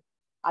அப்படின்னு வருது.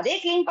 அதே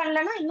கிளீன்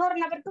பண்ணலன்னா இன்னொரு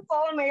நபருக்கு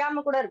கோபம்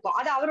எழாம கூட இருக்கும்,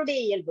 அது அவருடைய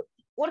இயல்பு.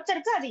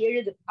 ஒருத்தருக்கு அது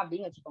எழுது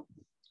அப்படின்னு வச்சுக்கோங்க.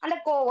 அந்த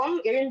கோபம்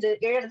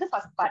எழுறது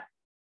ஃபர்ஸ்ட் பார்ட்.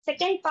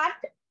 செகண்ட்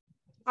பார்ட்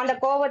அந்த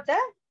கோபத்தை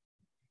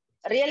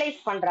ரியலைஸ்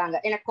பண்றாங்க,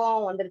 எனக்கு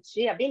கோபம்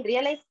வந்துருச்சு அப்படின்னு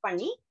ரியலைஸ்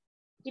பண்ணி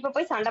இப்ப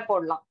போய் சண்டை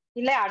போடலாம்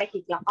இல்ல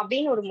அடக்கிக்கலாம்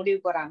அப்படின்னு ஒரு முடிவு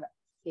போறாங்க.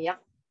 சரியா?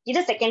 இது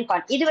செகண்ட்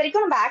பார்ட். இது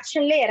வரைக்கும் நம்ம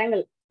ஆக்ஷன்ல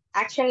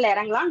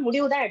இறங்கலாம்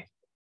முடிவுதான் எடுத்து.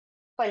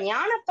 இப்ப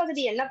ஞான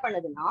பகுதி என்ன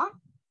பண்ணுதுன்னா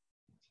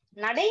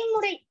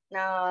நடைமுறை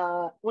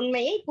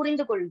உண்மையை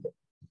புரிந்து கொள்ளுது.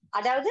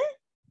 அதாவது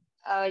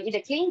இதை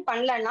கிளீன்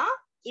பண்ணலன்னா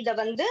இத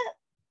வந்து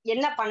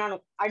என்ன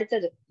பண்ணணும்,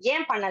 அடுத்தது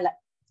ஏன் பண்ணல,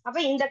 அப்ப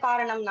இந்த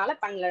காரணம்னால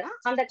பண்ணலன்னா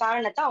அந்த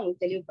காரணத்தை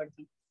அவங்களுக்கு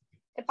தெளிவுபடுத்தணும்.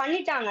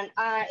 பண்ணிட்டாங்க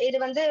இது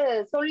வந்து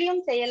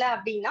சொல்லியும் செய்யல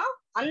அப்படின்னா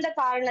அந்த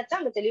காரணத்தை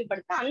அங்க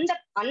தெளிவுபடுத்த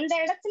அந்த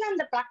இடத்துல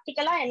அந்த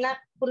பிராக்டிக்கலா என்ன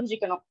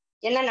புரிஞ்சுக்கணும்,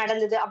 என்ன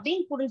நடந்தது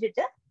அப்படின்னு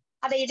புரிஞ்சுட்டு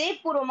அதை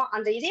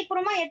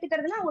இதயபூர்வமா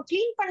ஏத்துக்கிறதுனா அவங்க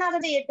கிளீன்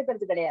பண்ணாததை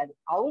ஏத்துக்கிறது கிடையாது.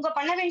 அவங்க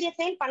பண்ண வேண்டிய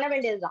செயல் பண்ண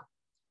வேண்டியதுதான்.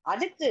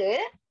 அதுக்கு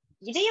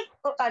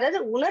அதாவது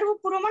உணர்வு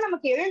பூர்வமா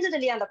நமக்கு எழுந்தது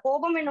இல்லையா அந்த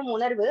கோபம் என்னும்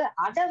உணர்வு,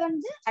 அதை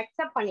வந்து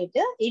அக்செப்ட்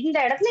பண்ணிட்டு இந்த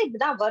இடத்துல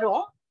இப்படிதான்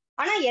வரும்,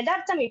 ஆனா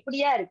யதார்த்தம்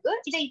இப்படியா இருக்கு,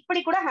 இதை இப்படி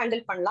கூட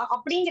ஹேண்டில் பண்ணலாம்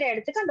அப்படிங்கிற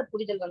இடத்துக்கு அந்த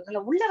புரிதல் வந்து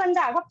அந்த உள்ள வந்து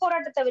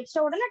அகப்போராட்டத்தை வச்ச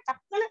உடனே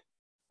டக்குன்னு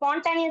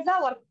ஸ்பான்டேனியஸா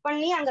ஒர்க்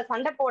பண்ணி அங்க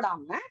சண்டை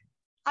போடாம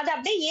அதை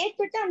அப்படியே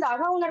ஏற்றுட்டு அந்த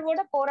அக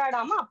உணர்வோட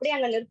போராடாம அப்படியே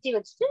அங்க நிறுத்தி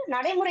வச்சுட்டு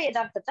நடைமுறை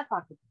யதார்த்தத்தை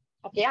பார்க்குது.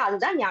 ஓகே,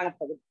 அதுதான்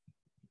ஞானப்பகுதி.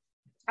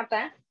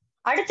 அப்ப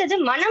அடுத்தது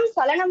மனம்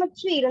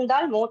சலனமற்று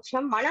இருந்தால்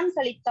மோட்சம், மனம்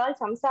சலித்தால்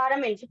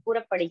சம்சாரம் என்று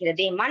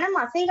கூறப்படுகிறதே. மனம்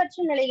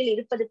அசைவற்ற நிலையில்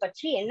இருப்பது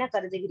பற்றி என்ன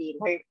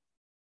கருதுகிறீர்கள்?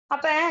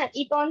 அப்ப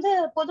இப்ப வந்து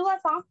பொதுவா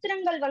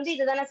சாஸ்திரங்கள் வந்து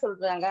இதுதானே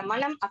சொல்றாங்க,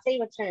 மனம்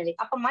அசைவற்ற நிலை.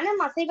 அப்ப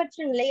மனம்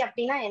அசைவற்ற நிலை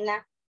அப்படின்னா என்ன?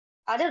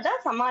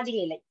 அதுதான் சமாதி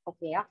நிலை.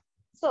 ஓகேயா?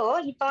 சோ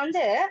இப்ப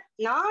வந்து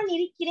நான்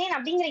இருக்கிறேன்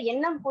அப்படிங்கிற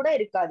எண்ணம் கூட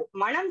இருக்காது.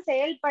 மனம்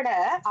செயல்பட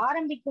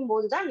ஆரம்பிக்கும்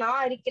போதுதான்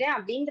நான் இருக்கிறேன்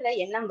அப்படிங்கிற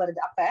எண்ணம்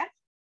வருது. அப்ப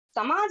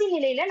சமாதி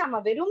நிலையில நம்ம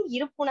வெறும்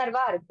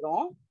இருப்புணர்வா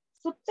இருக்கிறோம்.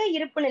 சுத்த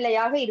இருப்பு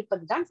நிலையாக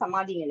இருப்பதுதான்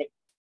சமாதி நிலை.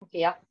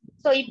 ஓகேயா?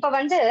 சோ இப்ப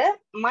வந்து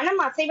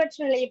மனம் அசைவற்ற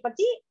நிலையை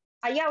பத்தி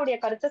ஐயாவுடைய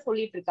கருத்தை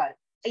சொல்லிட்டு இருக்காரு.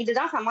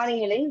 இதுதான் சமாதி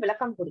நிலைன்னு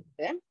விளக்கம்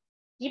கொடுத்து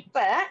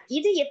இப்ப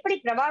இது எப்படி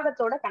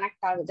பிரபாகத்தோட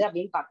கனெக்ட் ஆகுது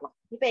அப்படின்னு பாக்கலாம்.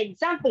 இப்ப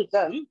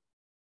எக்ஸாம்பிளுக்கு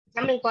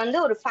நம்மளுக்கு வந்து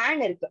ஒரு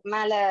ஃபேன் இருக்கு,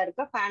 மேல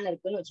இருக்க ஃபேன்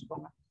இருக்குன்னு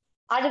வச்சுக்கோங்க.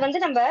 அது வந்து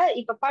நம்ம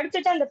இப்ப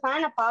படுத்துட்டு அந்த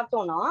ஃபேனை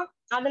பார்த்தோம்னா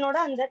அதனோட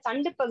அந்த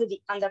தண்டு பகுதி,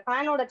 அந்த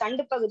ஃபேனோட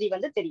தண்டு பகுதி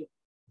வந்து தெரியும்.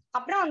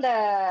 அப்புறம் அந்த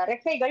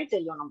ரெக்கைகள்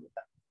தெரியும்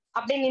நம்மளுக்கு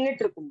அப்படியே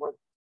நின்றுட்டு இருக்கும்போது.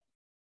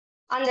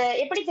 அந்த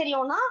எப்படி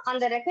தெரியும்னா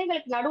அந்த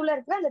ரெக்கைகளுக்கு நடுவுல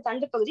இருக்கிற அந்த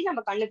தண்டு பகுதி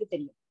நம்ம கண்ணுக்கு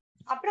தெரியும்.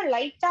 அப்புறம்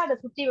லைட்டா அதை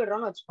சுத்தி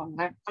விடுறோம்னு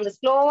வச்சுக்கோங்க. அந்த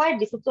ஸ்லோவா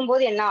இப்படி சுத்தும்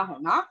போது என்ன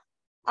ஆகும்னா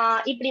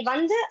இப்படி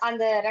வந்து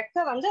அந்த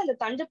ரெக்கை வந்து அந்த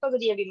தண்டு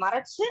பகுதியை இப்படி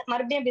மறைச்சு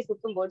மறுபடியும் இப்படி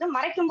சுத்தும் போது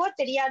மறைக்கும் போது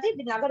தெரியாது,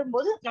 இப்படி நகரும்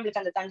போது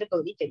நம்மளுக்கு அந்த தண்டு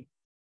பகுதி தெரியும்.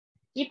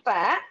 இப்ப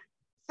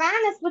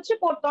ஃபேனை சுவிட்ச்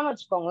போட்டோம்னு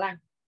வச்சுக்கோங்களேன்,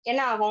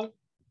 என்ன ஆகும்?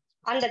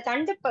 அந்த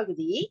தண்டு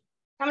பகுதி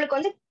நம்மளுக்கு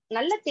வந்து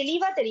நல்ல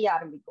தெளிவா தெரிய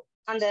ஆரம்பிக்கும்.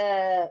 அந்த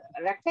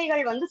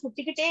ரெக்கைகள் வந்து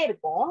சுத்திக்கிட்டே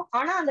இருக்கும்,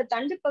 ஆனா அந்த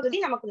தண்டு பகுதி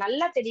நமக்கு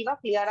நல்லா தெளிவா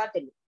கிளியரா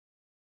தெரியும்.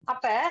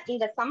 அப்ப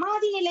இந்த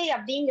சமாதி நிலை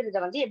அப்படிங்கறத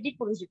வந்து எப்படி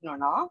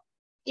புரிஞ்சுக்கணும்னா,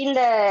 இந்த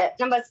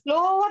நம்ம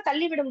ஸ்லோவா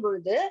தள்ளி விடும்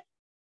பொழுது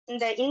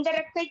இந்த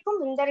ரெக்கைக்கும்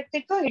இந்த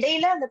ரெக்கைக்கும்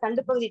இடையில அந்த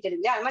தண்டு பகுதி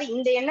தெரியுது. அது மாதிரி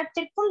இந்த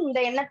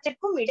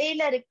எண்ணத்திற்கும்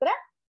இடையில இருக்கிற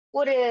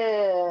ஒரு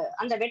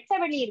அந்த வெட்ட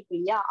வெளி இருக்கு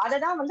இல்லையா,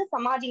 அததான் வந்து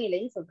சமாதி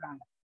நிலைன்னு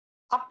சொல்றாங்க.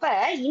 அப்ப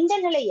இந்த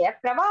நிலைய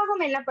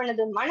பிரவாகம் என்ன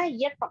பண்ணுது? மன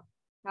இயக்கம்.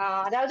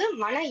 அதாவது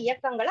மன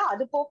இயக்கங்களை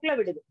அது போக்குல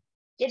விடுது,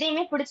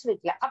 எதையுமே பிடிச்சு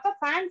வைக்கல. அப்ப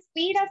ஃபேன்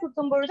ஸ்பீடா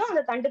சுத்தும் பொழுதும்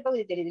அந்த தண்டு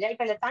பகுதி தெரியுது.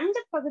 இப்ப இந்த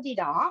தண்டு பகுதி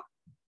தான்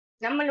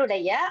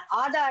நம்மளுடைய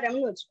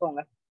ஆதாரம்னு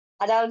வச்சுக்கோங்க.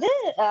 அதாவது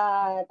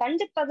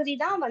தண்டு பகுதி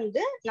தான்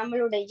வந்து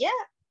நம்மளுடைய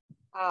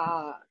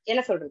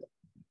என்ன சொல்றது,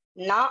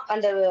 நான்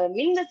அந்த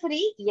மின்விசிறி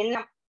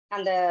எண்ணம்,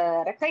 அந்த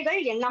ரெக்கைகள்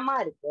எண்ணமா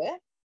இருக்கு.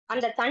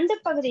 அந்த தண்டு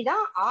பகுதி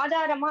தான்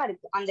ஆதாரமா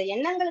இருக்கு. அந்த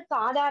எண்ணங்களுக்கு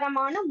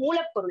ஆதாரமான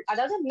மூலப்பொருள்,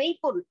 அதாவது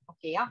மெய்ப்பொருள்.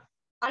 ஓகேயா?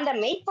 அந்த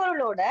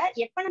மெய்ப்பொருளோட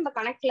எப்ப நம்ம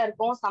கணக்குல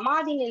இருக்கோம்?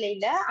 சமாதி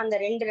நிலையில அந்த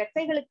ரெண்டு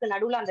ரெக்கைகளுக்கு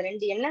நடுவுல, அந்த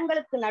ரெண்டு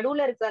எண்ணங்களுக்கு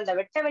நடுவுல இருக்கிற அந்த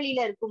வெட்ட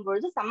வெளியில இருக்கும்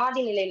பொழுது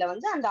சமாதி நிலையில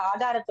வந்து அந்த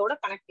ஆதாரத்தோட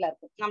கணக்குல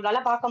இருக்கும்.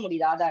 நம்மளால பார்க்க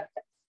முடியுது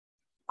ஆதாரத்தை.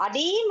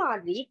 அதே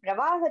மாதிரி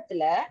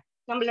பிரவாகத்துல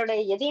நம்மளோட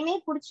எதையுமே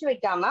புடிச்சு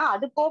வைக்காம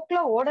அது போக்குல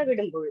ஓட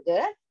விடும் பொழுது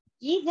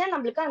ஈஸியா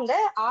நம்மளுக்கு அந்த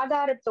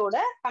ஆதாரத்தோட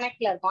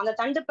கணக்குல இருக்கும். அந்த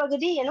தண்டு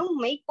பகுதி எனும்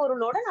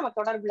மெய்ப்பொருளோட நம்ம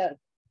தொடர்புல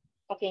இருக்கும்.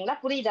 ஓகேங்களா?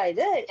 புரியுதா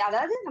இது?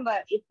 அதாவது நம்ம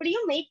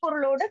எப்படியும்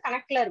மெய்ப்பொருளோட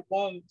கணக்குல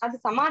இருக்கும். அது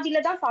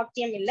சமாதியில தான்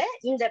சாத்தியம் இல்லை,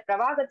 இந்த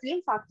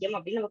பிரவாகத்திலையும் சாத்தியம்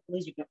அப்படின்னு நம்ம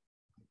புரிஞ்சுக்கணும்.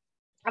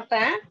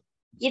 அப்ப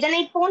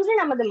இதனை போன்று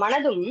நமது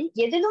மனதும்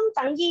எதிலும்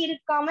தங்கி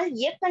இருக்காமல்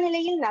இயக்க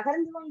நிலையில்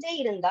நகர்ந்து கொண்டே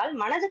இருந்தால்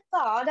மனதுக்கு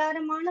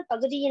ஆதாரமான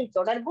பகுதியின்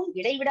தொடர்பும்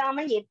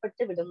இடைவிடாமல்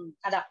ஏற்பட்டு விடும்.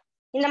 அதான்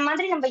இந்த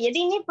மாதிரி நம்ம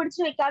எதையுமே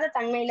பிடிச்சு வைக்காத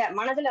தன்மையில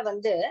மனதுல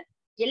வந்து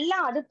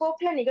எல்லாம் அது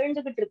போக்குல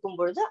நிகழ்ந்துகிட்டு இருக்கும்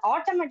பொழுது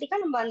ஆட்டோமேட்டிக்கா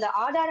நம்ம அந்த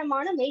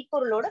ஆதாரமான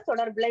மெய்ப்பொருளோட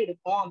தொடர்புல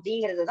இருக்கும்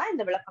அப்படிங்கிறதுதான்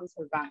இந்த விளக்கம்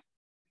சொல்றாங்க.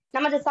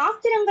 நமது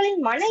சாஸ்திரங்களின்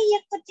மன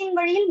இயக்கத்தின்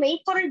வழியில்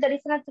மெய்ப்பொருள்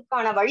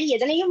தரிசனத்துக்கான வழி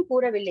எதனையும்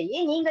கூறவில்லையே,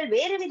 நீங்கள்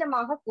வேறு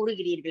விதமாக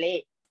கூறுகிறீர்களே.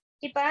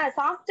 இப்ப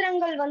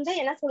சாஸ்திரங்கள் வந்து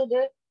என்ன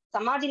சொல்லுது?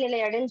 சமாதி நிலை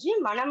அடைஞ்சு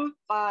மனம்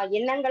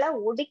எண்ணங்களை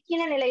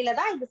ஒடுக்கின நிலையில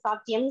தான் இது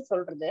சாத்தியம்னு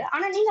சொல்றது.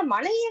 ஆனா நீங்க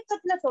மன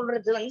இயக்கத்துல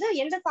சொல்றது வந்து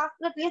எந்த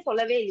சாஸ்திரத்திலயும்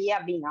சொல்லவே இல்லையே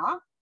அப்படின்னா,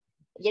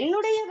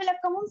 என்னுடைய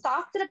விளக்கமும்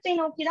சாஸ்திரத்தை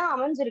நோக்கிதான்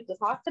அமைஞ்சிருக்கு.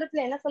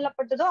 சாஸ்திரத்துல என்ன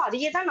சொல்லப்பட்டதோ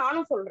அதையே தான்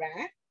நானும்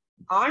சொல்றேன்.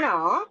 ஆனா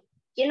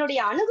என்னுடைய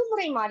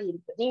அணுகுமுறை மாறி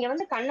இருக்கு. நீங்க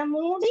வந்து கண்ணை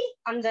மூடி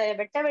அந்த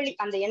வெட்டவெளி,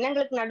 அந்த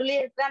எண்ணங்களுக்கு நடுவே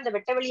இருக்கிற அந்த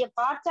வெட்டவெளியை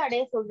பார்த்து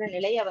அடைய சொல்ற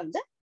நிலைய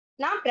வந்து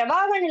நான்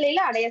பிரபாக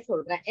நிலையில அடைய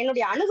சொல்றேன்.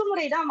 என்னுடைய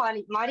அணுகுமுறை தான்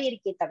மாறி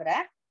இருக்கே தவிர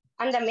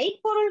அந்த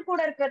மெய்ப்பொருள் கூட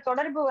இருக்கிற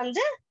தொடர்பு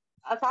வந்து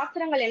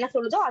சாஸ்திரங்கள் என்ன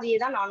சொல்லுதோ அதையே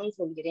தான் நானும்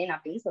சொல்கிறேன்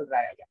அப்படின்னு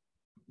சொல்றாரு ஐயா.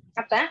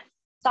 அப்ப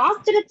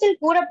சாஸ்திரத்தில்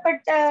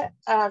கூறப்பட்ட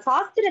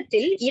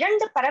சாஸ்திரத்தில்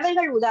 2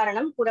 பறவைகள்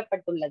உதாரணம்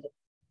கூறப்பட்டுள்ளது.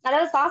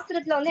 அதாவது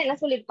சாஸ்திரத்துல வந்து என்ன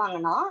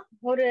சொல்லியிருப்பாங்கன்னா,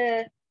 ஒரு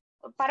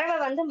பறவை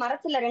வந்து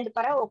மரத்துல 2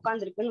 பறவை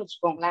உட்கார்ந்துருக்குன்னு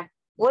வச்சுக்கோங்களேன்.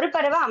 ஒரு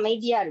பறவை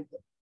அமைதியா இருக்கு,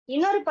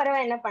 இன்னொரு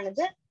பறவை என்ன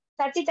பண்ணுது?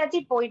 தத்தி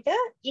தத்தி போயிட்டு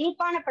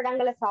இனிப்பான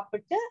பழங்களை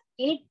சாப்பிட்டு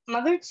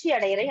மகிழ்ச்சி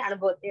அடையிற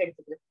அனுபவத்தை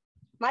எடுத்துக்குது.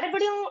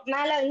 மறுபடியும்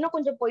மேல இன்னும்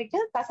கொஞ்சம் போயிட்டு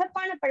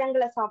கசப்பான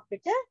பழங்களை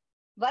சாப்பிட்டுட்டு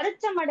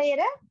வருத்தம்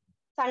அடையிற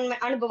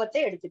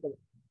அனுபவத்தை எடுத்துக்குது.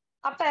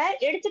 அப்ப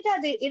எடுத்துட்டு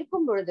அது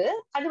இருக்கும் பொழுது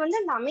அது வந்து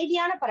அந்த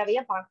அமைதியான பறவைய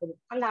பார்க்குது.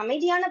 அந்த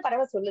அமைதியான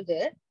பறவை சொல்லுது,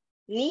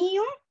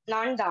 நீயும்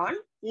நான் தான்,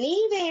 நீ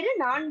வேறு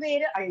நான்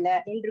வேறு அல்ல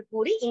என்று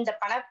கூறி இந்த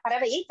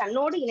பறவையை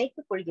தன்னோடு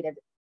இணைத்துக் கொள்கிறது.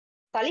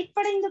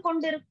 சலிப்படைந்து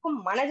கொண்டிருக்கும்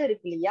மனது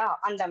இருக்கு இல்லையா,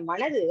 அந்த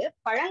மனது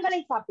பழங்களை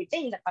சாப்பிட்ட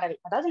இந்த பறவை,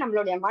 அதாவது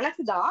நம்மளுடைய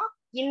மனசுதான்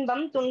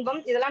இன்பம்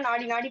துன்பம் இதெல்லாம்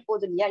நாடி நாடி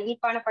போகுது இல்லையா.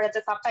 இனிப்பான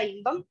பழத்தை சாப்பிட்டா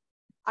இன்பம்,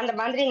 அந்த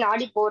மாதிரி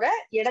நாடி போற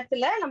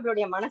இடத்துல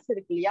நம்மளுடைய மனசு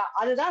இருக்கு இல்லையா,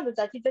 அதுதான் அது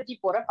தத்தி தத்தி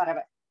போற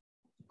பறவை.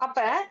 அப்ப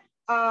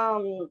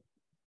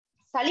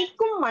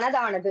சலிக்கும்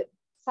மனதானது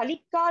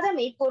சலிக்காத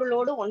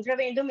மெய்ப்பொருளோடு ஒன்ற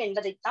வேண்டும்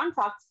என்பதைத்தான்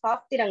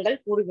சாஸ்திரங்கள்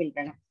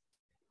கூறுகின்றன.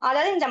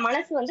 அதாவது இந்த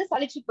மனசு வந்து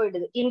சலிச்சு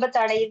போயிடுது, இன்பத்தை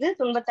அடையுது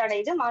துன்பத்தை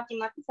அடையுது, மாத்தி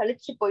மாத்தி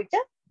சலிச்சு போயிட்டு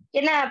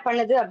என்ன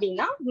பண்ணுது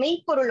அப்படின்னா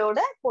மெய்ப்பொருளோட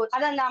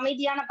அது அந்த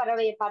அமைதியான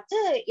பறவையை பார்த்து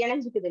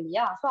இணைஞ்சுக்குது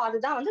இல்லையா. சோ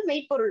அதுதான் வந்து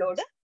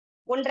மெய்ப்பொருளோடு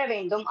ஒன்ற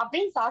வேண்டும்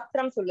அப்படின்னு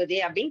சாஸ்திரம் சொல்லுதே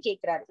அப்படின்னு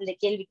கேட்கிறாரு இந்த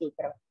கேள்வி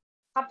கேட்கிறவர்.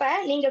 அப்ப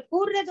நீங்க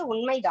கூறுறது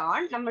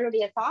உண்மைதான்,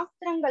 நம்மளுடைய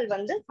சாஸ்திரங்கள்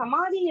வந்து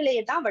சமாதி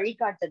நிலையை தான்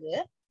வழிகாட்டுது.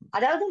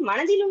 அதாவது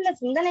மனதில் உள்ள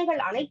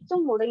சிந்தனைகள்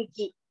அனைத்தும்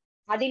ஒடுங்கி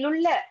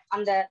அதிலுள்ள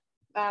அந்த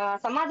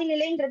சமாதி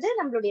நிலைன்றது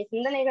நம்மளுடைய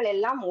சிந்தனைகள்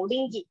எல்லாம்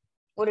ஒடுங்கி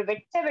ஒரு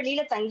வெட்ட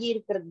வெளியில தங்கி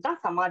இருக்கிறது தான்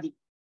சமாதி.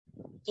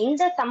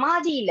 இந்த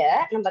சமாதியில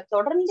நம்ம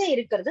தொடர்ந்து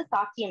இருக்கிறது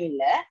சாத்தியம்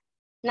இல்ல.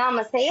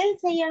 நாம செயல்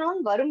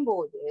செய்யணும்னு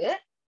வரும்போது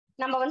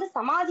நம்ம வந்து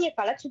சமாதியை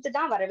கலைச்சிட்டு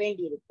தான் வர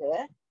வேண்டி இருக்கு.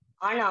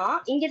 ஆனா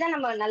இங்கதான்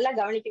நம்ம நல்லா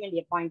கவனிக்க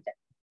வேண்டிய பாயிண்ட்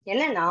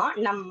என்னன்னா,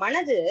 நம்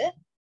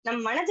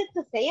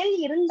மனதுக்கு செயல்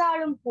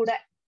இருந்தாலும் கூட,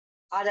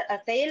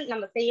 செயல்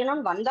நம்ம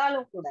செய்யணும்னு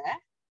வந்தாலும் கூட,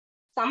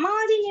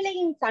 சமாதி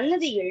நிலையின்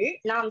சன்னதியில்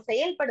நாம்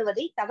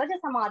செயல்படுவதை சகஜ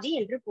சமாதி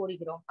என்று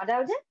கூறுகிறோம்.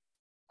 அதாவது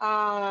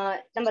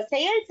நம்ம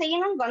செயல்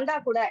செய்யணும்னு வந்தா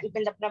கூட, இப்ப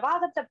இந்த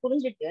பிரபாகத்தை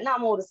புரிஞ்சுட்டு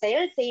நாம ஒரு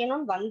செயல்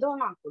செய்யணும்னு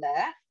வந்தோம்னா கூட,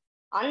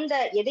 அந்த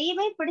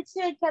எதையுமே பிடிச்சு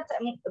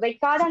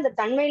வைக்காத அந்த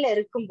தன்மையில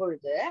இருக்கும்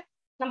பொழுது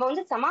நம்ம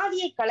வந்து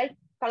சமாதியை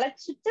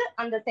கலைச்சிட்டு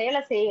அந்த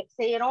செயலை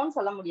செய்யறோம்னு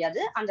சொல்ல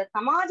முடியாது. அந்த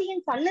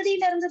சமாதியின்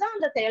சன்னதியில இருந்துதான்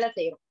அந்த செயலை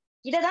செய்யறோம்.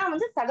 இததான்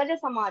வந்து சகஜ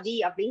சமாதி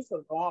அப்படின்னு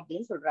சொல்றோம்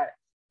அப்படின்னு சொல்றாரு.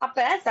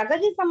 அப்ப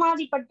சகஜ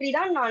சமாதி பற்றி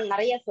தான் நான்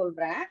நிறைய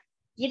சொல்றேன்.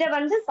 இத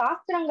வந்து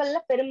சாஸ்திரங்கள்ல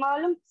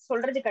பெரும்பாலும்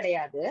சொல்றது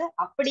கிடையாது.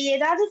 அப்படி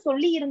ஏதாவது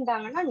சொல்லி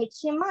இருந்தாங்கன்னா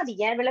நிச்சயமா அது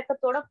என்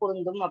விளக்கத்தோட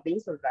பொருந்தும்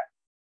அப்படின்னு சொல்றாரு.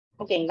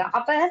 ஓகேங்களா?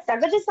 அப்ப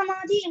சகஜ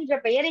சமாதி என்ற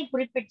பெயரை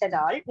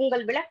குறிப்பிட்டதால்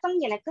உங்கள் விளக்கம்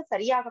எனக்கு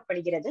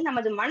சரியாகப்படுகிறது.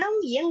 நமது மனம்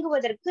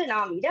இயங்குவதற்கு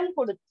நாம் இடம்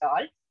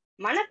கொடுத்தால்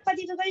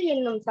மனப்பதிவுகள்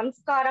என்னும்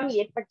சம்ஸ்காரம்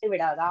ஏற்பட்டு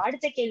விடாதா?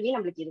 அடுத்த கேள்வி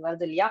நம்மளுக்கு இது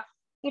வருது இல்லையா?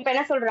 இப்ப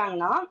என்ன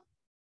சொல்றாங்கன்னா,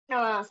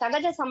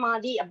 சகஜ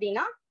சமாதி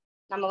அப்படின்னா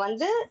நம்ம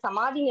வந்து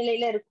சமாதி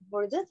நிலையில இருக்கும்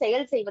பொழுது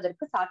செயல்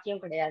செய்வதற்கு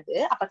சாத்தியம் கிடையாது.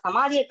 அப்ப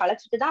சமாதியை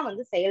கலைச்சிட்டுதான்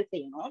வந்து செயல்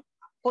செய்யணும்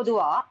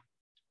பொதுவா.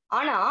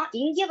 ஆனா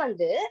இங்க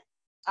வந்து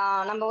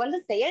நம்ம வந்து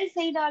செயல்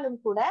செய்தாலும்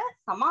கூட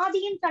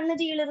சமாதியின்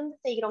சன்னதியிலிருந்து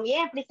செய்கிறோம்.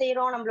 ஏன் அப்படி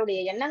செய்யறோம்? நம்மளுடைய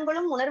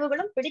எண்ணங்களும்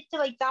உணர்வுகளும் பிடித்து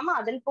வைக்காம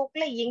அதன்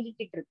போக்குல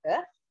இயங்கிக்கிட்டு இருக்கு.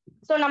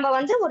 சோ நம்ம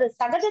வந்து ஒரு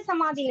சகஜ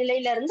சமாதி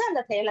நிலையில இருந்து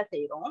அந்த செயலை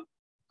செய்யறோம்.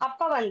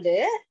 அப்ப வந்து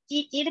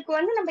இதுக்கு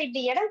வந்து நம்ம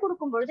இப்படி இடம்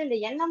கொடுக்கும் பொழுது இந்த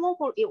எண்ணமும்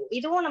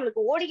இதுவும்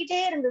நம்மளுக்கு ஓடிக்கிட்டே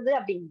இருந்தது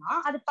அப்படின்னா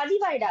அது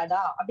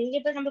பதிவாயிடாதா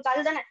அப்படிங்கிறது நம்மளுக்கு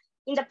அதுதானே.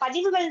 இந்த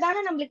பதிவுகள்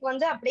தானே நம்மளுக்கு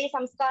வந்து அப்படியே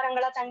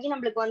சம்ஸ்காரங்களா தங்கி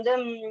நம்மளுக்கு வந்து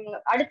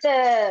அடுத்த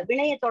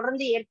வினையை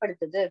தொடர்ந்து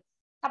ஏற்படுத்துது.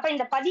 அப்ப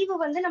இந்த பதிவு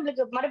வந்து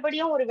நம்மளுக்கு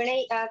மறுபடியும் ஒரு வினை,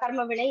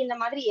 கர்ம வினை இந்த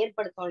மாதிரி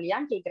ஏற்படுத்தும்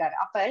இல்லையான்னு கேக்குறாரு.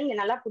 அப்ப இங்க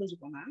நல்லா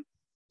புரிஞ்சுக்கோங்க.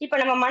 இப்ப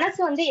நம்ம மனசு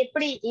வந்து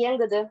எப்படி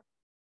இயங்குது?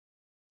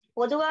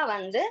 பொதுவா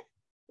வந்து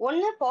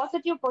ஒண்ணு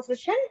பாசிட்டிவ்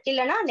பொசிஷன்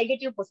இல்லைன்னா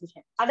நெகட்டிவ்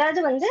பொசிஷன். அதாவது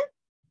வந்து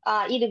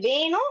இது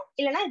வேணும்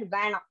இல்லைன்னா இது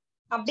வேணாம்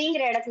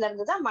அப்படிங்கிற இடத்துல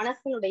இருந்துதான்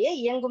மனசனுடைய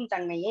இயங்கும்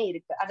தன்மையே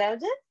இருக்கு.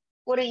 அதாவது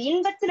ஒரு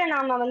இன்பத்துல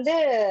நாம வந்து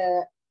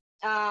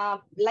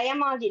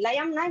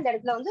லயம்னா இந்த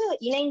இடத்துல வந்து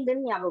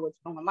இணைந்துன்னு ஞாபகம்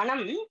வச்சுக்கோங்க.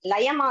 மனம்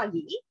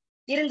லயமாகி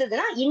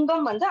இருந்ததுன்னா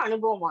இன்பம் வந்து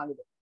அனுபவம்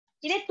ஆகுது.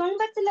 இதே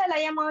துன்பத்துல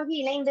லயமாகி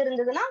இணைந்து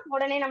இருந்ததுன்னா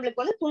உடனே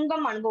நம்மளுக்கு வந்து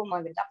துன்பம் அனுபவம்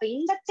ஆகுது. அப்ப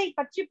இன்பத்தை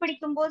பற்றி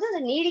பிடிக்கும் போது அது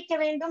நீடிக்க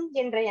வேண்டும்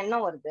என்ற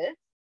எண்ணம் வருது.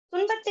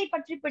 துன்பத்தை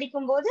பற்றி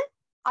பிடிக்கும் போது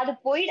அது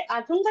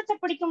துன்பத்தை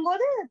பிடிக்கும்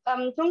போது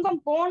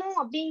துன்பம் போகணும்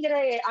அப்படிங்கிற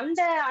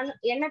அந்த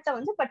எண்ணத்தை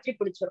வந்து பற்றி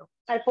பிடிச்சிடும்.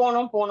 அது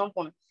போகணும்.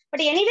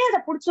 பட் எனிவே அதை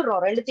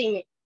பிடிச்சிடுறோம்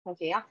ரெண்டுத்தையுமே.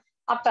 ஓகேயா?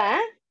 அப்ப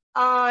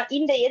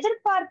இந்த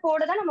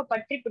எதிர்பார்ப்போட தான் நம்ம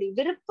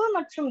விருப்பு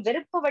மற்றும்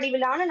வெறுப்பு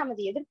வடிவிலான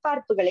நமது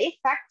எதிர்பார்ப்புகளே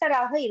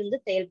ஃபேக்டராக இருந்து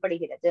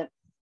செயல்படுகிறது.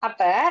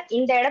 அப்ப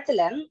இந்த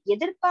இடத்துல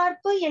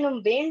எதிர்பார்ப்பு எனும்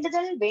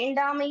வேண்டுதல்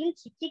வேண்டாமையில்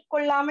சிக்கிக்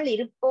கொள்ளாமல்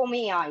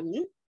இருப்போமே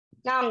ஆயின்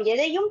நாம்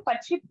எதையும்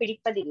பற்றி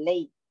பிடிப்பதில்லை.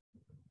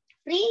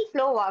 ஃப்ரீ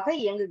ஃப்ளோவாக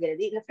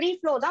இயங்குகிறது. இந்த ஃப்ரீ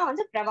ஃப்ளோ தான்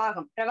வந்து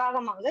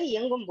பிரவாகமாக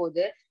இயங்கும்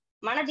போது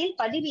மனதில்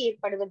பதிவு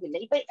ஏற்படுவதில்லை.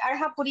 இப்ப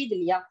அழகா புரியுது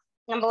இல்லையா?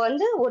 நம்ம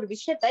வந்து ஒரு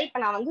விஷயத்த இப்ப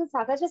நான் வந்து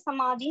சகஜ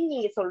சமாதின்னு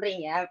நீங்க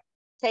சொல்றீங்க,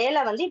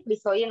 செயலை வந்து இப்படி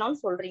செய்யணும்னு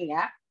சொல்றீங்க.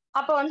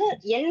 அப்ப வந்து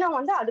எண்ணம்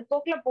வந்து அது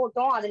போக்குல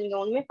போட்டோம், அதை நீங்க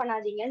ஒண்ணுமே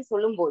பண்ணாதீங்கன்னு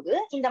சொல்லும் போது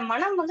இந்த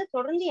மனம் வந்து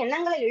தொடர்ந்து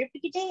எண்ணங்களை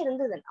எழுப்பிக்கிட்டே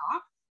இருந்ததுன்னா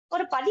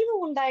ஒரு பதிவு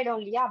உண்டாயிடும்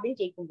இல்லையா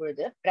அப்படின்னு கேட்கும்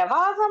பொழுது,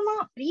 பிரவாகமா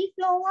ஃப்ரீ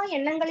ஃப்ளோவா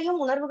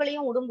எண்ணங்களையும்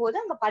உணர்வுகளையும் விடும்போது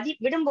அங்க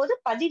விடும்போது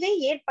பதிவே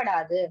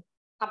ஏற்படாது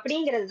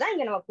அப்படிங்கிறது தான்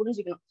இங்க நம்ம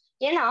புரிஞ்சுக்கணும்.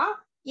 ஏன்னா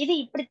இது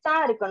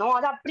இப்படித்தான் இருக்கணும்,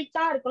 அது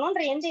அப்படித்தான்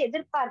இருக்கணும்ன்ற எந்த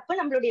எதிர்பார்ப்பு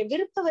நம்மளுடைய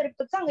விருப்பு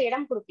வெறுப்புக்கு அங்க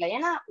இடம் கொடுக்கல.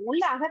 ஏன்னா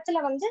உள்ள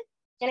அகத்துல வந்து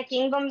எனக்கு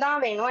இன்பம் தான்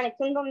வேணும்,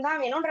 எனக்கு துன்பம் தான்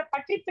வேணும்ன்ற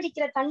பற்றி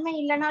பிடிக்கிற தன்மை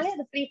இல்லைனாலே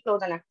அது ஃப்ரீ ஃப்ளோ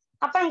தானே.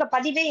 அப்ப அங்க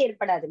பதிவே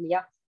ஏற்படாது இல்லையா?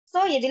 சோ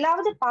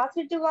எதிலாவது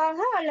பாசிட்டிவாக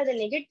அல்லது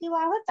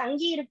நெகட்டிவாக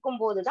தங்கி இருக்கும்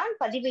போதுதான்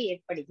பதிவு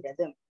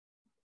ஏற்படுகிறது.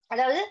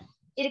 அதாவது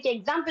இதுக்கு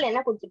எக்ஸாம்பிள் என்ன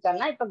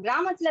கொடுத்துருக்காருன்னா, இப்ப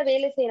கிராமத்துல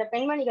வேலை செய்யற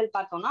பெண்மணிகள்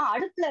பார்த்தோம்னா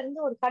அடுப்புல இருந்து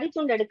ஒரு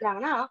கறித்துண்டு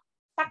எடுக்கிறாங்கன்னா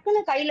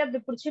டக்குன்னு கையில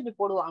இப்படி பிடிச்சி இப்படி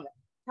போடுவாங்க.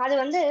 அது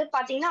வந்து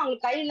பாத்தீங்கன்னா அவங்க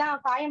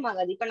கையெல்லாம்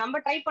காயமாகாது. இப்ப நம்ம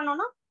ட்ரை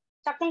பண்ணோம்னா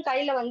டக்குன்னு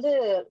கையில வந்து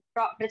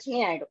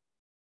பிரச்சனையாயிடும்.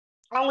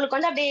 அவங்களுக்கு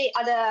வந்து அப்படியே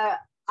அத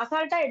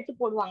அசால்ட்டா எடுத்து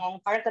போடுவாங்க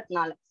அவங்க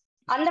பழக்கத்தினால.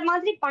 அந்த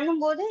மாதிரி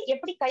பண்ணும்போது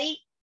எப்படி கை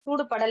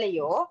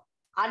சூடுபடலையோ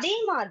அதே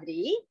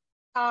மாதிரி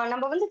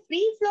நம்ம வந்து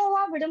ஃப்ரீ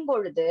ஃப்ளோவா விடும்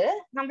பொழுது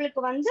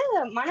நம்மளுக்கு வந்து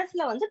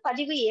மனசுல வந்து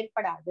பதிவு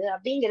ஏற்படாது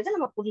அப்படிங்கறத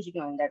நம்ம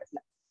புரிஞ்சுக்கணும் இந்த இடத்துல.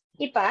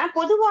 இப்ப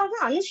பொதுவாக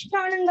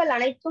அனுஷ்டானங்கள்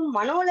அனைத்தும்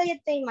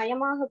மனோலயத்தை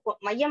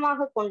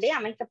மையமாக கொண்டே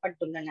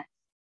அமைக்கப்பட்டுள்ளன.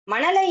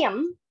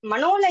 மனோலயம்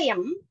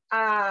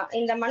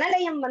இந்த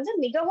மனலயம் வந்து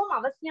மிகவும்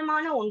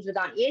அவசியமான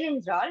ஒன்றுதான்.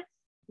 ஏனென்றால்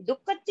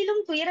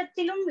துக்கத்திலும்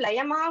துயரத்திலும்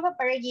லயமாக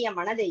பழகிய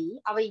மனதை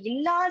அவை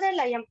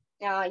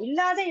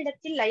இல்லாத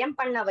இடத்தில் லயம்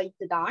பண்ண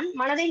வைத்துதான்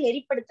மனதை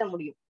நெறிப்படுத்த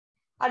முடியும்.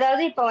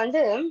 அதாவது இப்ப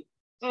வந்து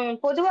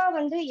பொதுவா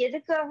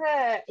எதுக்காக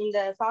இந்த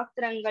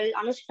சாஸ்திரங்கள்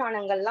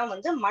அனுஷ்டானங்கள்லாம்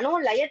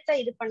மனோலயத்தை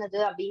இது பண்ணுது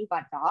அப்படின்னு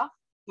பார்த்தா,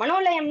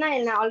 மனோலயம்னா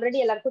என்ன ஆல்ரெடி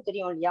எல்லாருக்கும்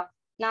தெரியும் இல்லையா?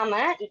 நாம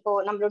இப்போ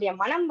நம்மளுடைய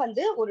மனம்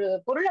ஒரு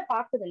பொருளை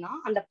பாக்குதுன்னா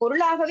அந்த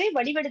பொருளாகவே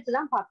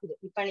வடிவெடுத்துதான் பாக்குது.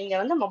 இப்ப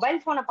நீங்க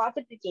மொபைல் போனை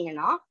பார்த்துட்டு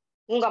இருக்கீங்கன்னா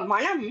உங்க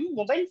மனம்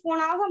மொபைல்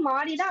போனாக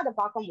மாறிதான் அதை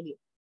பார்க்க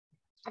முடியும்.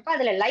 அப்ப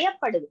அதுல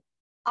லயப்படுது.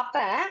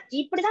 அப்ப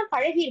இப்படிதான்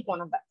பழகி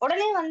இருப்போம் நம்ம.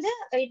 உடனே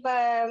இப்ப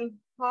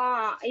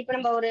இப்ப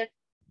நம்ம ஒரு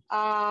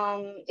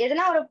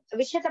எதனா ஒரு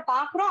விஷயத்த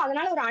பாக்குறோம்,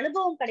 அதனால ஒரு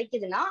அனுபவம்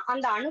கிடைக்குதுன்னா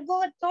அந்த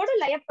அனுபவத்தோடு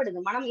லயப்படுது,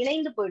 மனம்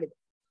இணைந்து போயிடுது.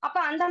 அப்ப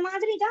அந்த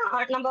மாதிரிதான்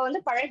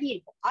நம்ம பழகி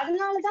இருக்கோம்.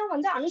 அதனாலதான்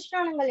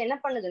அனுஷ்டானங்கள் என்ன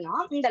பண்ணுதுன்னா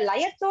இந்த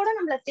லயத்தோட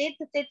நம்மள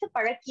சேர்த்து சேர்த்து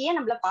பழக்கியே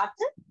நம்மள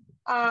பார்த்து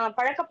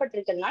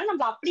பழக்கப்பட்டிருக்கிறதுனால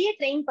நம்மள அப்படியே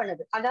ட்ரெயின்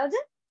பண்ணுது. அதாவது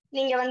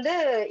நீங்க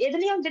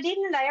எதுலயும்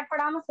திடீர்னு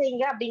லயப்படாம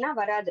செய்யுங்க அப்படின்னா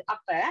வராது.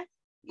 அப்ப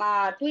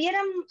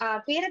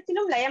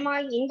துயரத்திலும்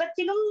லயமாகி,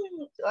 இன்பத்திலும்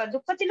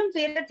துக்கத்திலும்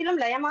துயரத்திலும்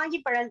லயமாகி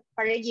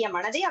பழகிய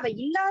மனதை அவை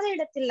இல்லாத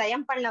இடத்தில்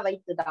லயம் பண்ண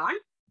வைத்துதான்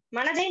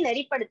மனதை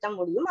நெறிப்படுத்த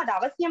முடியும். அது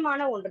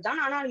அவசியமான ஒன்றுதான்.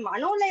 ஆனால்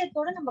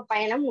மனோலயத்தோட நம்ம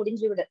பயணம்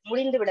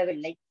முடிந்து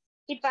விடவில்லை.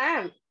 இப்ப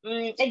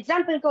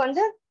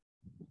எக்ஸாம்பிளுக்கு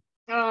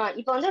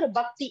இப்ப ஒரு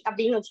பக்தி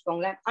அப்படின்னு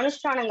வச்சுக்கோங்களேன்.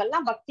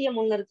 அனுஷ்டானங்கள்லாம் பக்தியை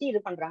முன்னிறுத்தி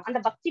இது பண்றாங்க.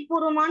 அந்த பக்தி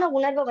பூர்வமான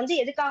உணர்வை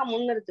எதுக்காக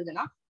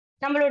முன்னிறுத்துதுன்னா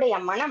நம்மளுடைய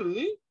மனம்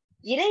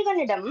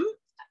இறைவனிடம்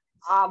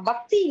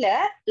பக்தியில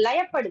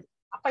லயப்படுது.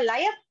 அப்ப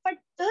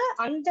லயப்பட்டு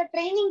அந்த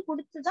ட்ரைனிங்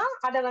கொடுத்துதான்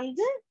அதை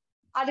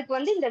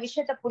அதுக்கு இந்த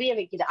விஷயத்த புரிய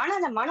வைக்குது. ஆனா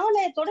அந்த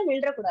மனோலயத்தோட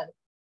நின்றக்கூடாது.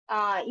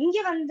 இங்க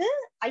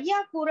ஐயா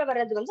கூற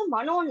வர்றது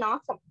மனோ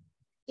நாசம்.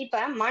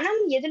 இப்ப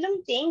மனம் எதிலும்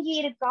தேங்கி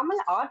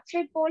இருக்காமல்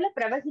ஆற்றை போல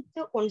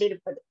பிரவகித்து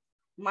கொண்டிருப்பது.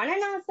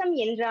 மனநாசம்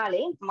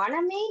என்றாலே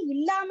மனமே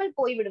இல்லாமல்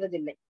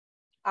போய்விடுவதில்லை.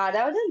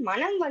 அதாவது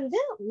மனம்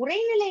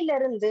உரைநிலையில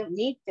இருந்து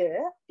மீட்டு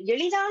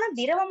எளிதான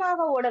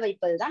திரவமாக ஓட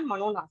வைப்பதுதான்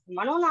மனோநாசம்.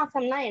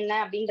 மனோநாசம்னா என்ன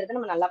அப்படின்றத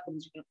நம்ம நல்லா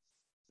புரிஞ்சுக்கணும்.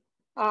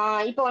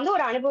 இப்ப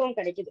ஒரு அனுபவம்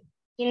கிடைக்குது,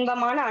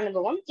 இன்பமான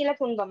அனுபவம் இல்ல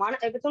துன்பமான,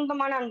 இப்ப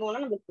துன்பமான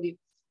அனுபவம்னா நமக்கு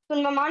புரியும்.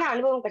 துன்பமான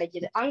அனுபவம்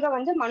கிடைக்குது,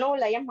 அங்க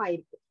மனோலயம்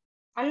ஆயிருக்கு.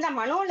 அந்த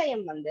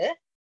மனோலயம்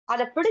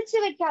அதை பிடிச்சு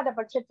வைக்காத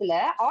பட்சத்துல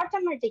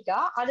ஆட்டோமேட்டிக்கா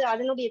அது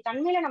அதனுடைய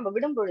தன்மையில நம்ம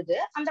விடும் பொழுது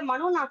அந்த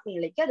மனோநாச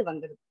நிலைக்கு அது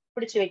வந்துடுது,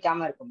 பிடிச்சு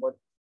வைக்காம இருக்கும்போது.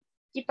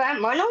 இப்ப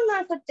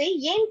மனோநாசத்தை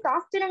ஏன்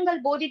சாஸ்திரங்கள்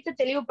போதித்து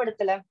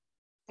தெளிவுபடுத்தல?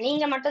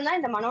 நீங்க மட்டும்தான்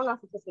இந்த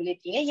மனோநாசத்தை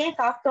சொல்லியிருக்கீங்க, ஏன்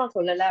சாஸ்திரம்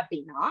சொல்லல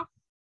அப்படின்னா,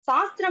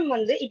 சாஸ்திரம்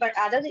இப்ப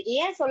அதாவது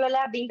ஏன் சொல்லல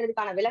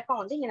அப்படின்றதுக்கான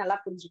விளக்கம் இங்க நல்லா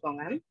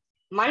புரிஞ்சுக்கோங்க.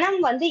 மனம்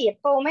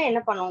எப்பவுமே என்ன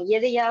பண்ணும்,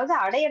 எதையாவது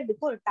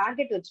அடையறதுக்கு ஒரு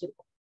டார்கெட்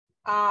வச்சிருக்கும்.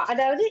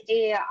 அதாவது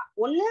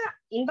ஒண்ணு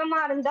இன்பமா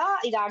இருந்தா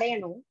இதை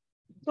அடையணும்,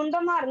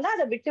 துன்பமா இருந்தா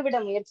அதை விட்டுவிட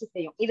முயற்சி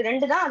செய்யும். இது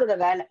ரெண்டுதான் அதோட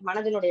வேலை,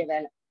 மனதினுடைய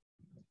வேலை.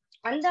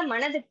 அந்த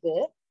மனதுக்கு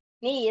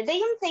நீ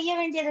எதையும் செய்ய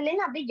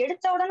வேண்டியதில்லைன்னு அப்படி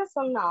எடுத்த உடனே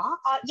சொன்னா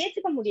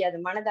ஏத்துக்க முடியாது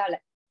மனதால.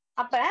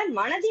 அப்ப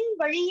மனதின்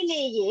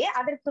வழியிலேயே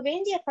அதற்கு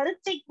வேண்டிய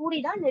கருத்தை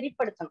கூறிதான்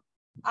நெறிப்படுத்தணும்.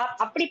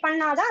 அப்படி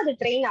பண்ணாதான் அது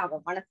ட்ரெயின்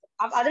ஆகும் மனசு.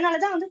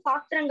 அதனாலதான்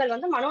சாஸ்திரங்கள்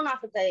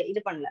மனோநாசத்தை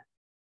இது பண்ணல.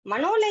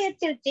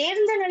 மனோலயத்தில்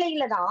தேர்ந்த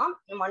நிலையில தான்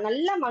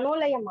நல்ல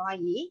மனோலயம்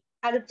ஆகி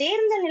அது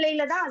தேர்ந்த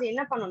நிலையில தான் அது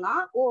என்ன பண்ணும்னா,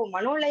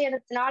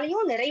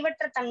 மனோலயத்தினாலையும்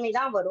நிறைவற்ற தன்மை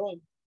தான் வரும்,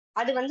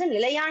 அது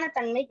நிலையான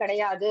தன்மை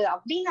கிடையாது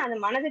அப்படின்னு அந்த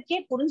மனதுக்கே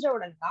புரிஞ்ச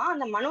உடனே தான்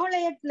அந்த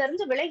மனோலயத்துல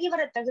இருந்து விலகி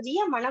வர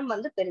தகுதிய மனம்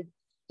பெறுது.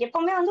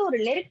 எப்பவுமே ஒரு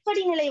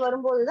நெருக்கடி நிலை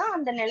வரும்போதுதான்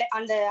அந்த நிலை,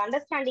 அந்த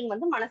அண்டர்ஸ்டாண்டிங்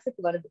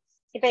மனசுக்கு வருது.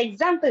 இப்ப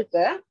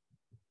எக்ஸாம்பிளுக்கு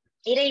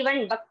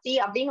இறைவன் பக்தி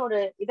அப்படின்னு ஒரு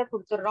இதை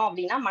கொடுத்துடுறோம்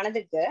அப்படின்னா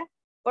மனதுக்கு,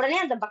 உடனே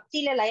அந்த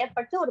பக்தியில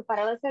லயப்பட்டு ஒரு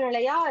பரவச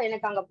நிலையா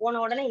எனக்கு அங்க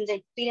போன உடனே இந்த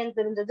எக்ஸ்பீரியன்ஸ்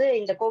இருந்தது,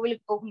 இந்த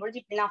கோவிலுக்கு போகும்பொழுது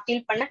இப்படி நான்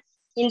ஃபீல் பண்ணேன்,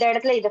 இந்த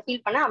இடத்துல இதை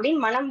ஃபீல் பண்ண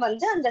அப்படின்னு மனம்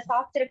அந்த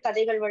சாஸ்திர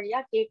கதைகள்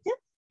வழியா கேட்டு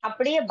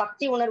அப்படியே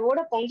பக்தி உணர்வோட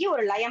பொங்கி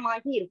ஒரு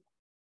லயமாகி இருக்கும்.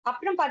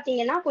 அப்புறம்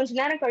பாத்தீங்கன்னா கொஞ்ச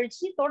நேரம்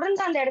கழிச்சு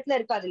தொடர்ந்து அந்த இடத்துல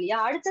இருக்காது இல்லையா,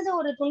 அடுத்தது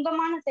ஒரு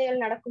துன்பமான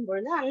செயல் நடக்கும்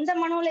பொழுது அந்த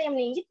மனோலயம்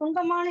நீங்கி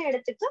துன்பமான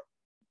இடத்துக்கு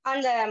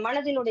அந்த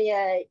மனதினுடைய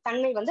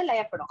தன்மை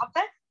லயப்படும்.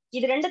 அப்ப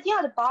இது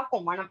ரெண்டுத்தையும் அது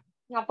பார்க்கும் மனம்.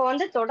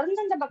 அப்ப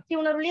தொடர்ந்து அந்த பக்தி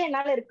உணர்வுலயே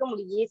என்னால இருக்க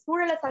முடியும்,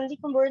 சூழலை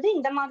சந்திக்கும் பொழுது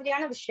இந்த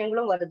மாதிரியான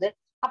விஷயங்களும் வருது,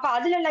 அப்ப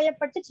அதுல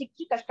லயப்பட்டு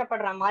சிக்கி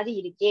கஷ்டப்படுற மாதிரி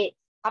இருக்கே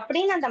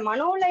அப்படின்னு அந்த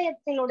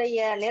மனோலயத்தினுடைய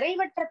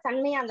நிறைவற்ற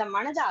தன்மை அந்த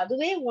மனதை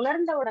அதுவே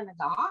உணர்ந்த உடனே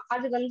தான்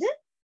அது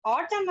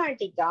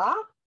ஆட்டோமேட்டிக்கா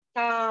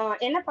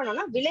என்ன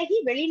பண்ணும்னா விலகி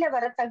வெளியில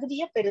வர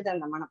தகுதிய பெறுது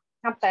அந்த மனம்.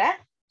 அப்ப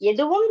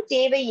எதுவும்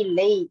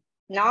தேவையில்லை,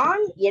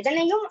 நான்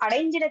எதனையும்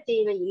அடைந்திட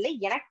தேவையில்லை,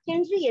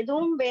 எனக்கென்று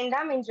எதுவும்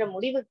வேண்டாம் என்ற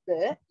முடிவுக்கு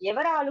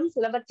எவராலும்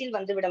சுலபத்தில்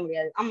வந்துவிட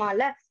முடியாது.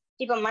 ஆமால,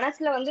 இப்ப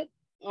மனசுல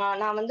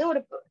நான் ஒரு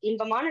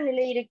இன்பமான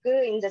நிலை இருக்கு,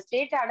 இந்த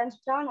ஸ்டேட்டை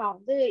அடைஞ்சிட்டா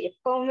நான்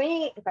எப்பவுமே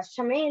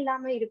கஷ்டமே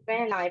இல்லாம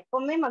இருப்பேன், நான்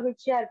எப்பவுமே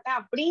மகிழ்ச்சியா இருப்பேன்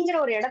அப்படிங்கிற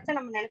ஒரு இடத்த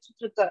நம்ம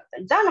நினைச்சிட்டு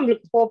இருக்கதான்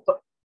நம்மளுக்கு போக்கு.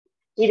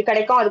 இது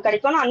கிடைக்கும் அது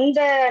கிடைக்கும்னு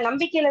அந்த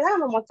நம்பிக்கையில தான்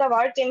நம்ம மொத்த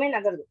வாழ்க்கையுமே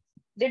நகருது.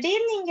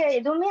 திடீர்னு நீங்க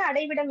எதுவுமே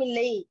அடைவிடம்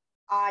இல்லை,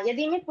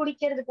 எதையுமே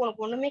குடிக்கிறதுக்கு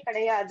உனக்கு ஒண்ணுமே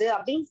கிடையாது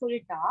அப்படின்னு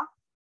சொல்லிட்டா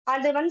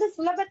அது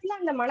சுலபத்துல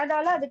அந்த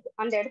மனதால அதுக்கு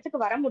அந்த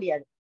இடத்துக்கு வர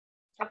முடியாது.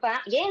 அப்ப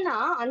ஏன்னா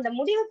அந்த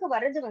முடிவுக்கு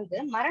வர்றது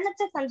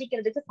மரணத்தை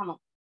சந்திக்கிறதுக்கு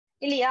சமம்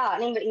இல்லையா?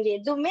 நீங்க இங்க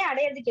எதுவுமே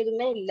அடையறதுக்கு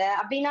எதுவுமே இல்லை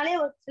அப்படின்னாலே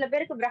ஒரு சில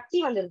பேருக்கு விரக்தி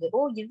வந்துருது.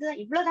 இது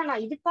இவ்வளவுதான்,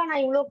 நான் இதுக்கா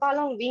நான் இவ்வளவு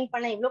காலம் வீண்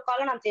பண்ணேன், இவ்வளவு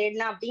காலம் நான்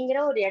தேடினேன் அப்படிங்கிற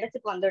ஒரு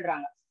இடத்துக்கு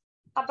வந்துடுறாங்க.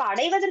 அப்ப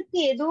அடைவதற்கு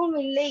எதுவும்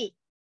இல்லை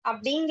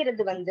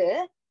அப்படிங்கிறது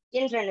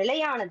என்ற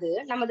நிலையானது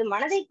நமது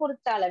மனதை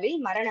பொறுத்த அளவில்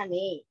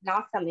மரணமே,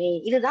 நாசமே.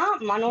 இதுதான்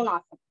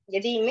மனோநாசம்.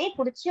 எதையுமே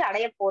புடிச்சு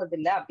அடைய போறது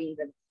இல்லை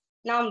அப்படின்றது.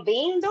 நாம்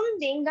வேண்டும்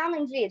வேண்டாம்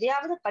என்று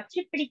எதையாவது பற்றி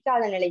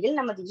பிடிக்காத நிலையில்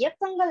நமது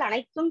இயக்கங்கள்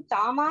அனைத்தும்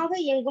தாமாக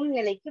இயங்கும்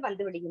நிலைக்கு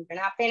வந்து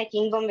விடுகின்றன. அப்ப எனக்கு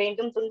இன்பம்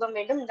வேண்டும், துன்பம்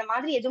வேண்டும், இந்த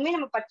மாதிரி எதுவுமே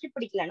நம்ம பற்றி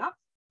பிடிக்கலன்னா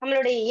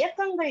நம்மளுடைய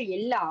இயக்கங்கள்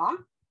எல்லாம்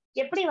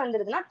எப்படி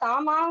வந்துருதுன்னா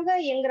தாமாக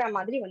இயங்குற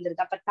மாதிரி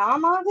வந்துருது. அப்ப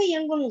தாமாக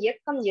இயங்கும்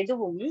இயக்கம்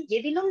எதுவும்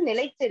எதிலும்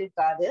நிலைத்து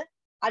இருக்காது.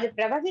 அது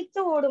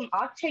பிரவகித்து ஓடும்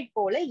ஆற்றை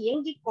போல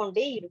இயங்கிக்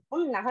கொண்டே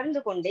இருக்கும்,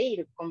 நகர்ந்து கொண்டே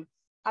இருக்கும்.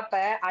 அப்ப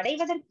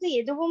அடைவதற்கு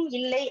எதுவும்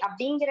இல்லை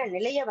அப்படிங்கிற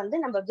நிலைய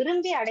நம்ம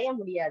விரும்பி அடைய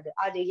முடியாது.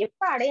 அது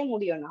எப்ப அடைய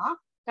முடியும்னா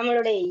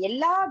நம்மளுடைய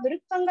எல்லா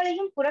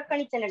விருப்பங்களையும்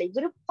புறக்கணித்த நிலை.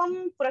 விருப்பம்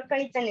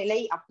புறக்கணித்த நிலை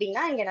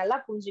அப்படின்னா இங்க நல்லா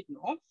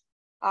புரிஞ்சுக்கணும்.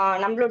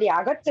 நம்மளுடைய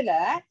அகத்துல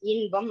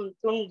இன்பம்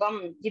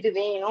துன்பம், இது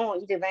வேணும்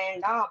இது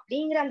வேண்டாம்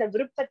அப்படிங்கிற அந்த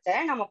விருப்பத்தை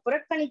நம்ம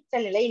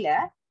புறக்கணித்த நிலையில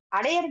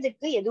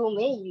அடையறதுக்கு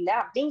எதுவுமே இல்லை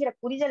அப்படிங்கிற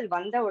புரிதல்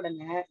வந்த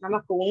உடனே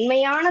நமக்கு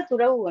உண்மையான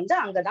துறவு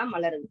அங்கதான்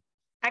மலருது.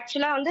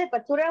 ஆக்சுவலா இப்ப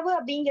துறவு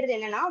அப்படிங்கிறது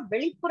என்னன்னா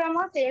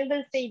வெளிப்புறமா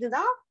செயல்கள்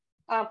செய்துதான்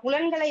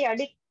புலன்களை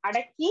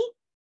அடக்கி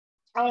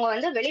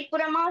அவங்க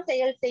வெளிப்புறமா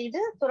செயல்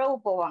செய்து துறவு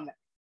போவாங்க.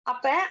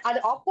 அப்ப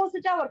அது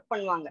ஆப்போசிட்டா ஒர்க்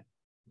பண்ணுவாங்க.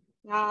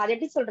 அது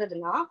எப்படி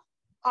சொல்றதுன்னா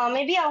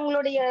மேபி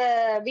அவங்களுடைய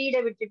வீடை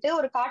விட்டுட்டு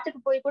ஒரு காட்டுக்கு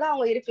போய் கூட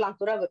அவங்க இருக்கலாம்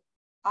துறவு.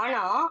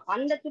 ஆனா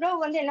அந்த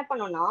துறவு என்ன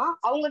பண்ணும்னா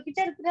அவங்க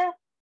கிட்ட இருக்கிற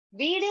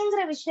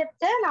வீடுங்கிற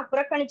விஷயத்த நான்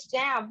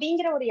புறக்கணிச்சிட்டேன்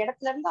அப்படிங்கிற ஒரு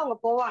இடத்துல இருந்து அவங்க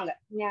போவாங்க.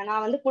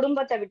 நான்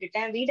குடும்பத்தை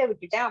விட்டுட்டேன், வீடை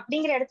விட்டுட்டேன்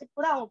அப்படிங்கிற இடத்துக்கு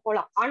கூட அவங்க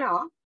போலாம். ஆனா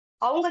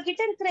அவங்க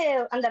கிட்ட இருக்கிற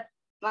அந்த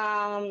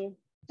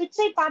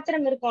பிச்சை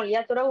பாத்திரம் இருக்கும்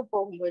இல்லையா துறவு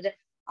போகும்போது,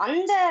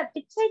 அந்த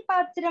பிச்சை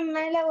பாத்திரம்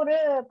மேல ஒரு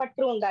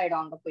பற்று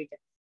உண்டாயிடும் அங்க போயிட்டு.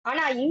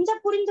 ஆனா இந்த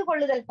புரிந்து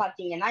கொள்ளுதல்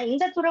பாத்தீங்கன்னா,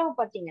 இந்த துறவு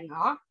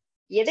பாத்தீங்கன்னா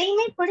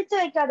எதையுமே பிடிச்சு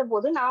வைக்காத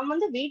போது நாம்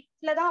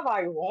வீட்டுலதான்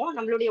வாழ்வோம்,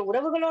 நம்மளுடைய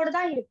உறவுகளோடு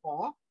தான்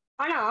இருப்போம்.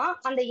 ஆனா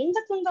அந்த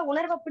இன்ப துன்ப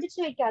உணர்வை பிடிச்சு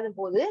வைக்காத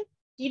போது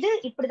இது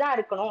இப்படிதான்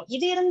இருக்கணும்,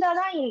 இது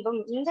இருந்தாதான் இன்பம்,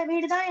 இந்த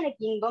வீடுதான்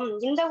எனக்கு இன்பம்,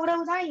 இந்த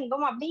உறவு தான்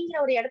இன்பம் அப்படிங்கிற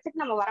ஒரு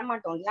இடத்துக்கு நம்ம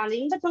வரமாட்டோம் இல்லையா? அந்த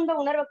இன்ப துன்ப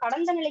உணர்வை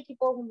கடந்த நிலைக்கு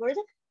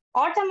போகும்பொழுது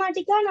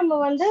ஆட்டோமேட்டிக்கா நம்ம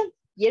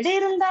எது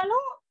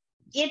இருந்தாலும்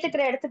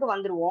ஏத்துக்கிற இடத்துக்கு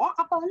வந்துருவோம்.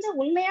 அப்ப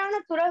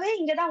உண்மையான துறவே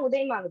இங்கதான்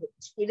உதயமாகுது.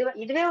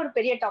 இதுவே ஒரு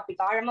பெரிய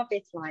டாபிக், ஆழமா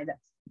பேசலாம் இத.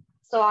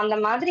 சோ அந்த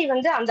மாதிரி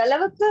அந்த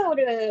அளவுக்கு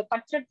ஒரு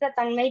பற்றற்ற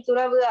தன்மை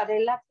துறவு அது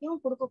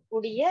எல்லாத்தையும்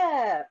கொடுக்கக்கூடிய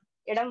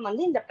இடம்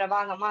இந்த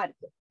பிரவாகமா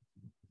இருக்கு.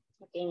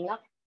 ஓகேங்களா?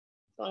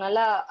 ஸோ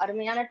நல்லா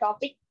அருமையான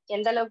டாபிக்.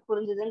 எந்த அளவுக்கு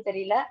புரிஞ்சுதுன்னு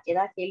தெரியல.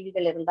 ஏதாவது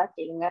கேள்விகள் இருந்தா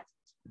கேளுங்க.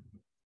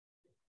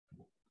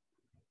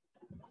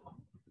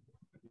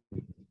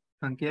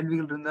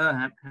 கேள்விகள் இருந்தா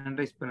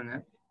ஹேண்ட் ரைஸ் பண்ணுங்க,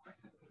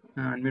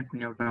 அன்மியூட்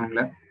பண்ணி விட்டுறேன்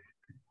உங்களை.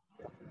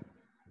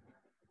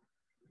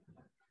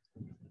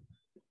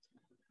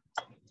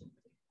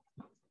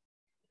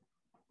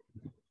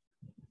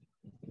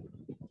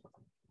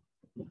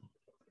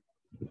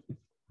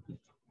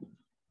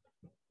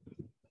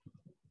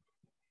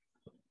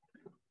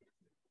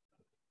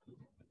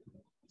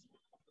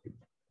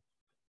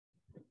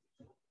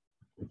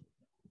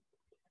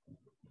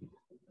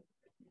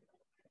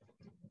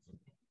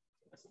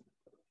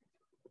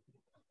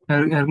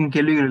 யாருக்கும்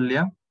கேள்விகள்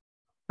இல்லையா?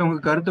 உங்க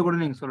கருத்தை கூட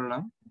நீங்க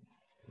சொல்லலாம்.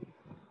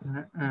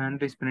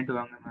 ஹேண்ட் ரைஸ் பண்ணிட்டு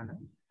வாங்க மேல.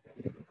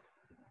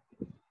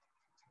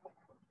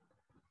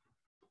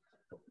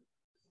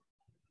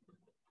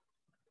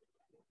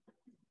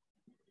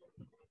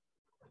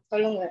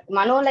 சொல்லுங்க.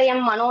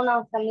 மனோலயம்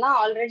மனோநாசம்லாம்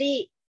ஆல்ரெடி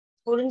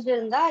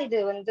புரிஞ்சிருந்தா இது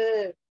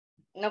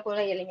இன்னும் கூட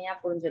எளிமையா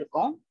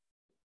புரிஞ்சிருக்கும்.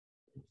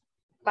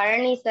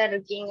 பழனி சார்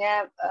இருக்கீங்க,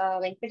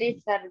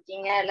 வெங்கடேஷ் சார்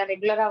இருக்கீங்க, எல்லாம்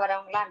ரெகுலரா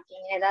வரவங்களா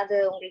இருக்கீங்க. ஏதாவது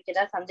உங்களுக்கு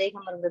ஏதாவது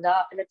சந்தேகம் இருந்ததா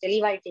இல்ல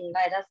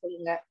தெளிவாயிட்டீங்களா? ஏதாவது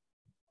சொல்லுங்க,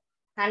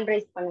 ஹேண்ட்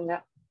ரைஸ் பண்ணுங்க.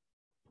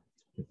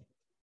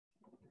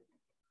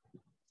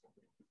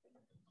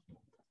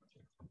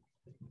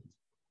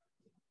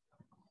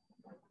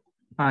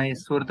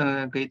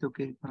 ஒருத்தங்க கை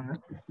தூக்கி இருப்பாங்க.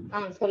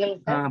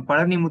 சொல்லுங்க.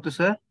 பழனி முத்து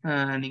சார்,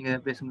 நீங்க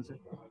பேசுங்க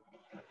சார்.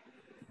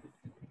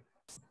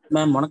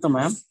 மேம் வணக்கம்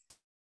மேம்.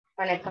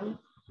 வணக்கம்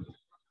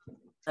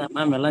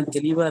மேம். எல்லாம்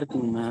தெளிவா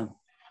இருக்குங்க மேம்.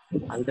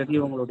 ஆல்ரெடி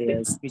உங்களுடைய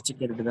ஸ்பீச்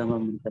கேட்டுட்டு தான்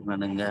மேம் இருக்கேன்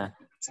நானுங்க.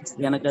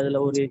 எனக்கு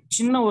அதுல ஒரு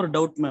சின்ன ஒரு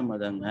டவுட் மேம்.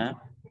 அதாங்க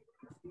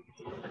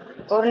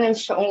ஒரு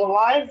நிமிஷம் உங்க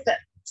வாய்ஸ்.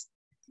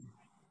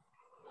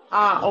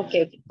 ஓகே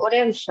ஓகே, ஒரே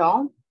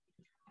நிமிஷம்.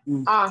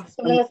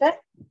 சொல்லுங்க சார்.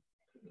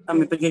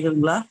 மேம் இப்ப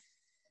கேக்குதுங்களா?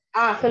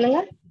 சொல்லுங்க.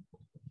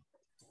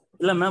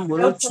 இல்ல மேம்,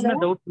 ஒரு சின்ன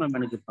டவுட் மேம்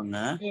எனக்கு இப்பங்க.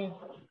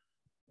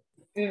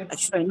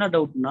 ஆக்சுவலா என்ன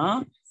டவுட்னா,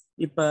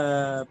 இப்ப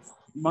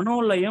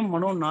மனோலயம்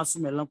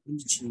மனோநாசம் எல்லாம்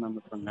புரிஞ்சிச்சுங்க மேம்.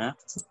 இப்பங்க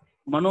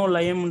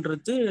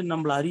மனோலயம்ன்றது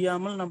நம்மள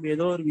அறியாமல் நம்ம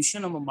ஏதோ ஒரு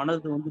விஷயம் நம்ம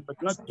மனது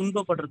பார்த்தீங்கன்னா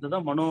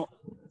துன்பப்படுறதுதான்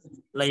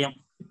மனோலயம்.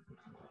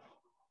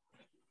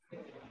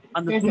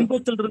 அந்த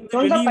துன்பத்தில் இருந்து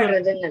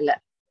வெளிவரதுன்னு இல்ல,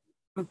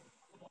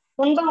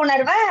 துன்ப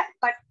உணர்வை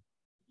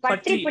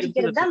பற்றி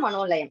பிடிக்கிறது தான்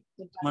மனோலயம்.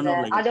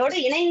 அதோட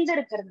இணைந்து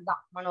இருக்கிறது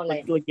தான்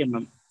மனோலயம். Okay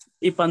ma'am.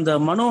 இப்ப அந்த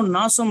மனோ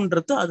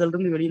நாசம்ன்றது அதுல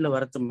இருந்து வெளியில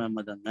வரது மேம்.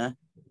 அதாங்க.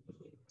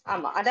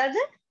 ஆமா,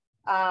 அதாவது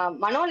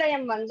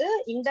மனோலயம் வந்து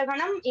இந்த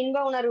கணம்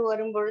இன்ப உணர்வு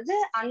வரும் பொழுது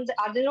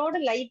அதனோடு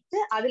லயித்து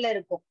அதுல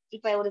இருக்கும்.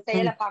 இப்ப ஒரு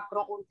செயலை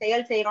பாக்குறோம், ஒரு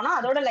செயல் செய்யறோம்னா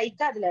அதோட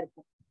லயித்து அதுல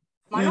இருக்கும்.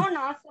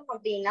 மனோநாசம்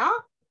அப்படின்னா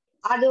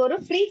அது ஒரு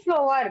ஃப்ரீ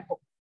ஃப்ளோவா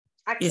இருக்கும்.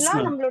 ஆக்சுவலா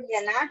நம்மளுடைய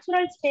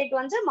நேச்சுரல் ஸ்டேட்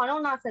வந்து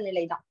மனோநாச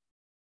நிலை தான்.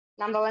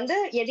 நம்ம வந்து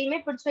எதையுமே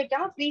பிடிச்சு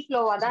வைக்காம ஃப்ரீ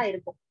ஃப்ளோவா தான்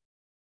இருக்கும்,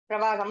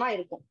 பிரவாகமா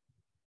இருக்கும்.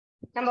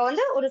 நம்ம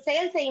வந்து ஒரு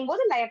செயல் செய்யும்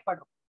போது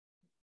லயப்படும்.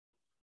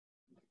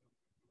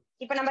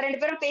 இப்ப நம்ம 2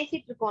 பேரும்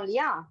பேசிட்டு இருக்கோம்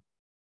இல்லையா,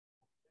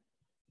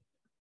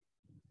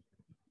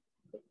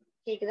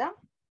 கேக்குதா?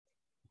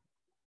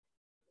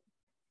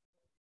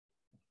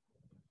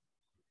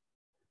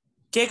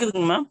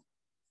 கேக்குதுங்க மேம்.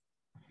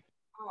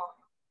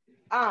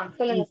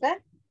 சொல்லுங்க சார்.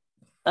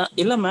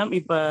 இல்ல மேம்,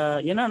 இப்ப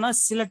என்னன்னா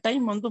சில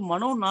டைம் வந்து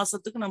மனோ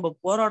நாசத்துக்கு நம்ம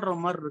போராடுற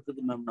மாதிரி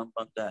இருக்குது மேம்.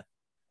 நம்ம அங்க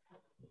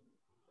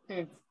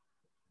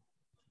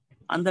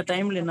அந்த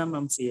டைம்ல என்ன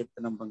மேம்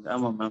செய்யறது நம்ம அங்க?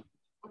 ஆமா மேம்.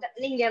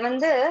 நீங்க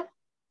வந்து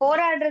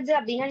போராடுறது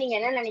அப்படின்னா நீங்க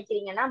என்ன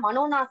நினைக்கிறீங்கன்னா,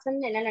 மனோநாசம்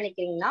என்ன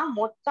நினைக்கிறீங்கன்னா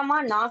மொத்தமா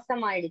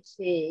நாசம்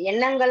ஆயிடுச்சு,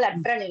 எண்ணங்கள்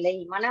அற்ற நிலை,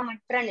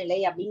 மனமற்ற நிலை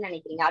அப்படின்னு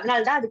நினைக்கிறீங்க.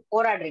 அதனாலதான் அதுக்கு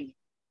போராடுறீங்க.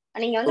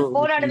 நீங்க வந்து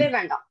போராடவே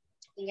வேண்டாம்.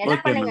 நீங்க என்ன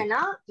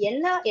பண்ணுங்கன்னா,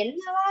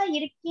 என்னவா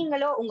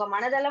இருக்கீங்களோ உங்க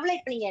மனதளவுல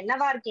இப்ப நீங்க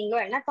என்னவா இருக்கீங்களோ,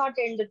 என்ன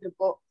தாட் எழுந்துட்டு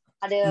இருக்கோ,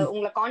 அது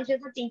உங்களை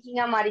கான்சியஸா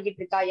திங்கிங்கா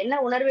மாறிக்கிட்டு இருக்கா,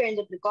 என்ன உணர்வு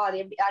எழுந்துட்டு இருக்கோ,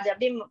 அது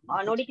அப்படியே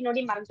நொடிக்கு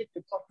நொடி மறைஞ்சிட்டு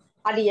இருக்கோ,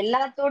 அது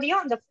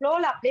எல்லாத்தோடையும் அந்த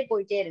ஃப்ளோல அப்படியே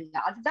போயிட்டே இருங்க.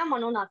 அதுதான்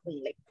மனோநாச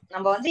நிலை.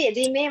 நம்ம வந்து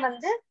எதையுமே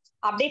வந்து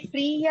அப்படியே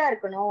ஃப்ரீயா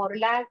இருக்கணும்,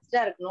 ரிலாக்ஸ்டா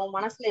இருக்கணும்,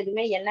 மனசுல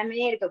எதுவுமே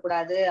எண்ணமே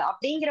இருக்கக்கூடாது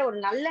அப்படிங்கிற ஒரு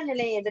நல்ல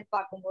நிலையை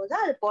எதிர்பார்க்கும் போது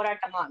அது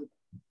போராட்டமா ஆகுது.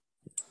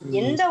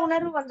 எந்த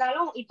உணர்வு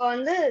வந்தாலும் இப்ப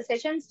வந்து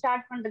செஷன்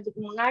ஸ்டார்ட் பண்றதுக்கு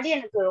முன்னாடி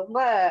எனக்கு ரொம்ப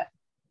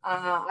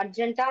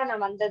அர்ஜென்ட்டா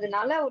நான்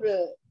வந்ததுனால ஒரு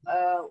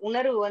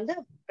உணர்வு வந்து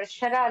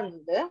ப்ரெஷரா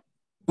இருந்தது.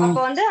 அப்ப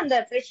வந்து அந்த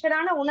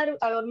ப்ரெஷரான உணர்வு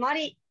ஒரு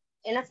மாதிரி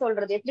என்ன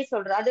சொல்றது, எப்படி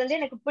சொல்றது, அது வந்து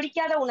எனக்கு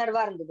பிடிக்காத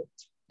உணர்வா இருந்தது,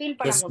 ஃபீல்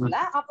பண்ண முடியல.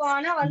 அப்போ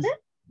ஆனா வந்து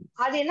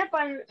அது என்ன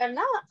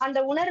பண்ணா அந்த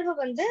உணர்வு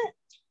வந்து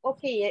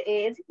ஓகே,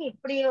 எதுக்கு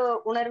இப்படி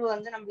உணர்வு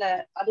வந்து நம்மள,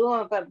 அதுவும்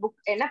இப்ப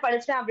புக் என்ன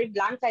படிச்சேன் அப்படி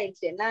பிளாங்க்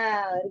ஆயிடுச்சு, என்ன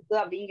இருக்கு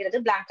அப்படிங்கிறது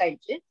பிளாங்க்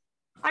ஆயிடுச்சு.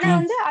 ஆனா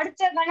வந்து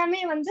அடுத்த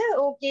கணமே வந்து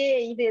ஓகே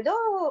இது ஏதோ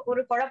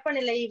ஒரு குழப்ப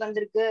நிலை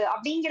வந்திருக்கு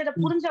அப்படிங்கறத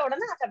புரிஞ்ச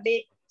உடனே அது அப்படியே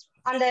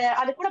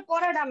அது கூட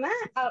போராடாம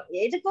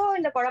எதுக்கோ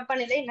இந்த குழப்ப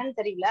நிலை என்னன்னு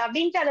தெரியல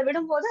அப்படின்ட்டு அதை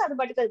விடும்போது அது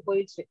பாட்டுக்கு அது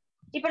போயிடுச்சு.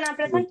 இப்ப நான்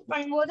பிரசன்ட்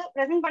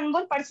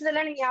பண்ணும்போது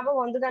படிச்சதெல்லாம் எனக்கு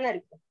ஞாபகம் வந்துதானே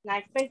இருக்கு, நான்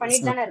எக்ஸ்பிளைன்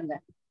பண்ணிட்டு தானே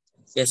இருந்தேன்.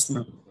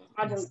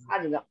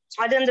 அதுதான்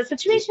அது அந்த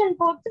சிச்சுவேஷன்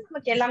பொறுத்து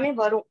நமக்கு எல்லாமே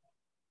வரும்.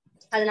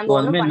 அது நம்ம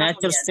ஒண்ணும் பண்ண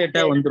முடியாது.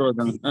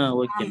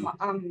 ஆமா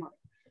ஆமா.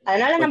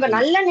 அதனால நம்ம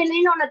நல்ல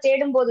நிலைன்னு ஒண்ணு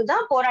தேடும்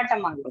போதுதான்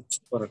போராட்டம்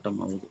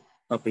ஆகுது.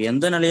 அப்ப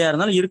எந்த நிலையா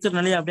இருந்தாலும் இருக்கிற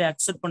நிலையை அப்படியே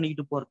அக்செப்ட்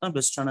பண்ணிக்கிட்டு போறதுதான்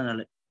பெஸ்டான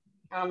நிலை.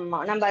 ஆமா,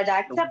 நம்ம அதை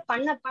அக்செப்ட்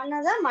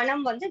பண்ணதான்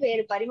மனம் வந்து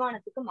வேறு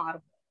பரிமாணத்துக்கு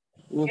மாறும்.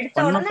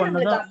 எடுத்த உடனே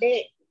நம்மளுக்கு அப்படியே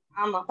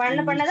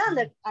பண்ணதான்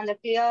அந்த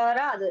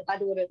கிளியரா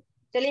அது ஒரு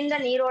தெளிந்த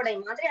நீரோடை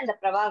மாதிரி அந்த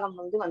பிரவாகம்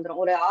வந்து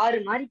வந்துரும், ஒரு ஆறு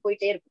மாதிரி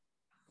போயிட்டே இருக்கும்.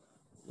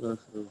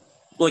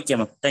 Okay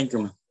ma'am, thank you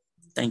ma'am,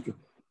 thank you.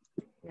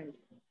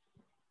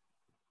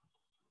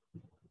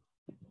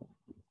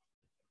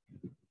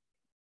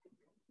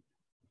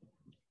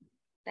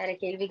 வேற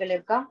கேள்விகள்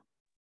இருக்கா?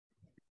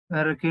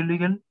 வேற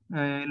கேள்விகள்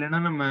இல்லைன்னா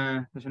நம்ம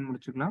செஷன்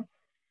முடிச்சுக்கலாம்.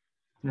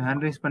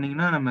 ஹேண்ட் ரைஸ்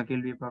பண்ணீங்கன்னா நம்ம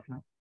கேள்வியை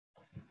பார்க்கலாம்.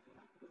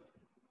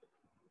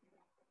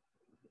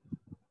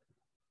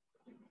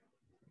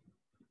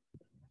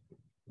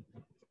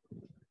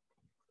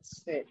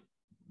 சரி,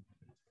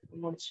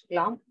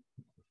 முடிச்சுக்கலாம்.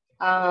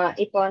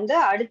 இப்ப வந்து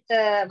அடுத்த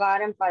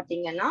வாரம்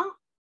பாத்தீங்கன்னா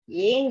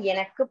ஏன்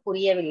எனக்கு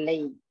புரியவில்லை.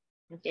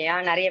 ஓகேயா,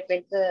 நிறைய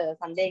பேருக்கு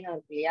சந்தேகம்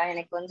இருக்கு இல்லையா,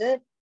 எனக்கு வந்து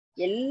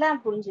எல்லாம்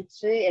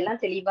புரிஞ்சிச்சு, எல்லாம்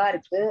தெளிவா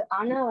இருக்கு,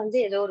 ஆனா வந்து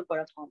ஏதோ ஒரு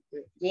குழப்பம் இருக்கு,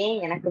 ஏன்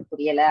எனக்கு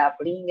புரியல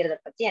அப்படிங்கிறத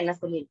பத்தி என்ன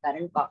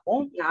சொல்லியிருக்காருன்னு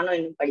பார்ப்போம். நானும்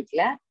இன்னும்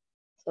படிக்கல.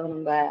 சோ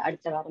நம்ம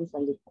அடுத்த வாரம்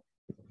சந்திப்போம்.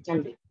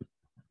 நன்றி.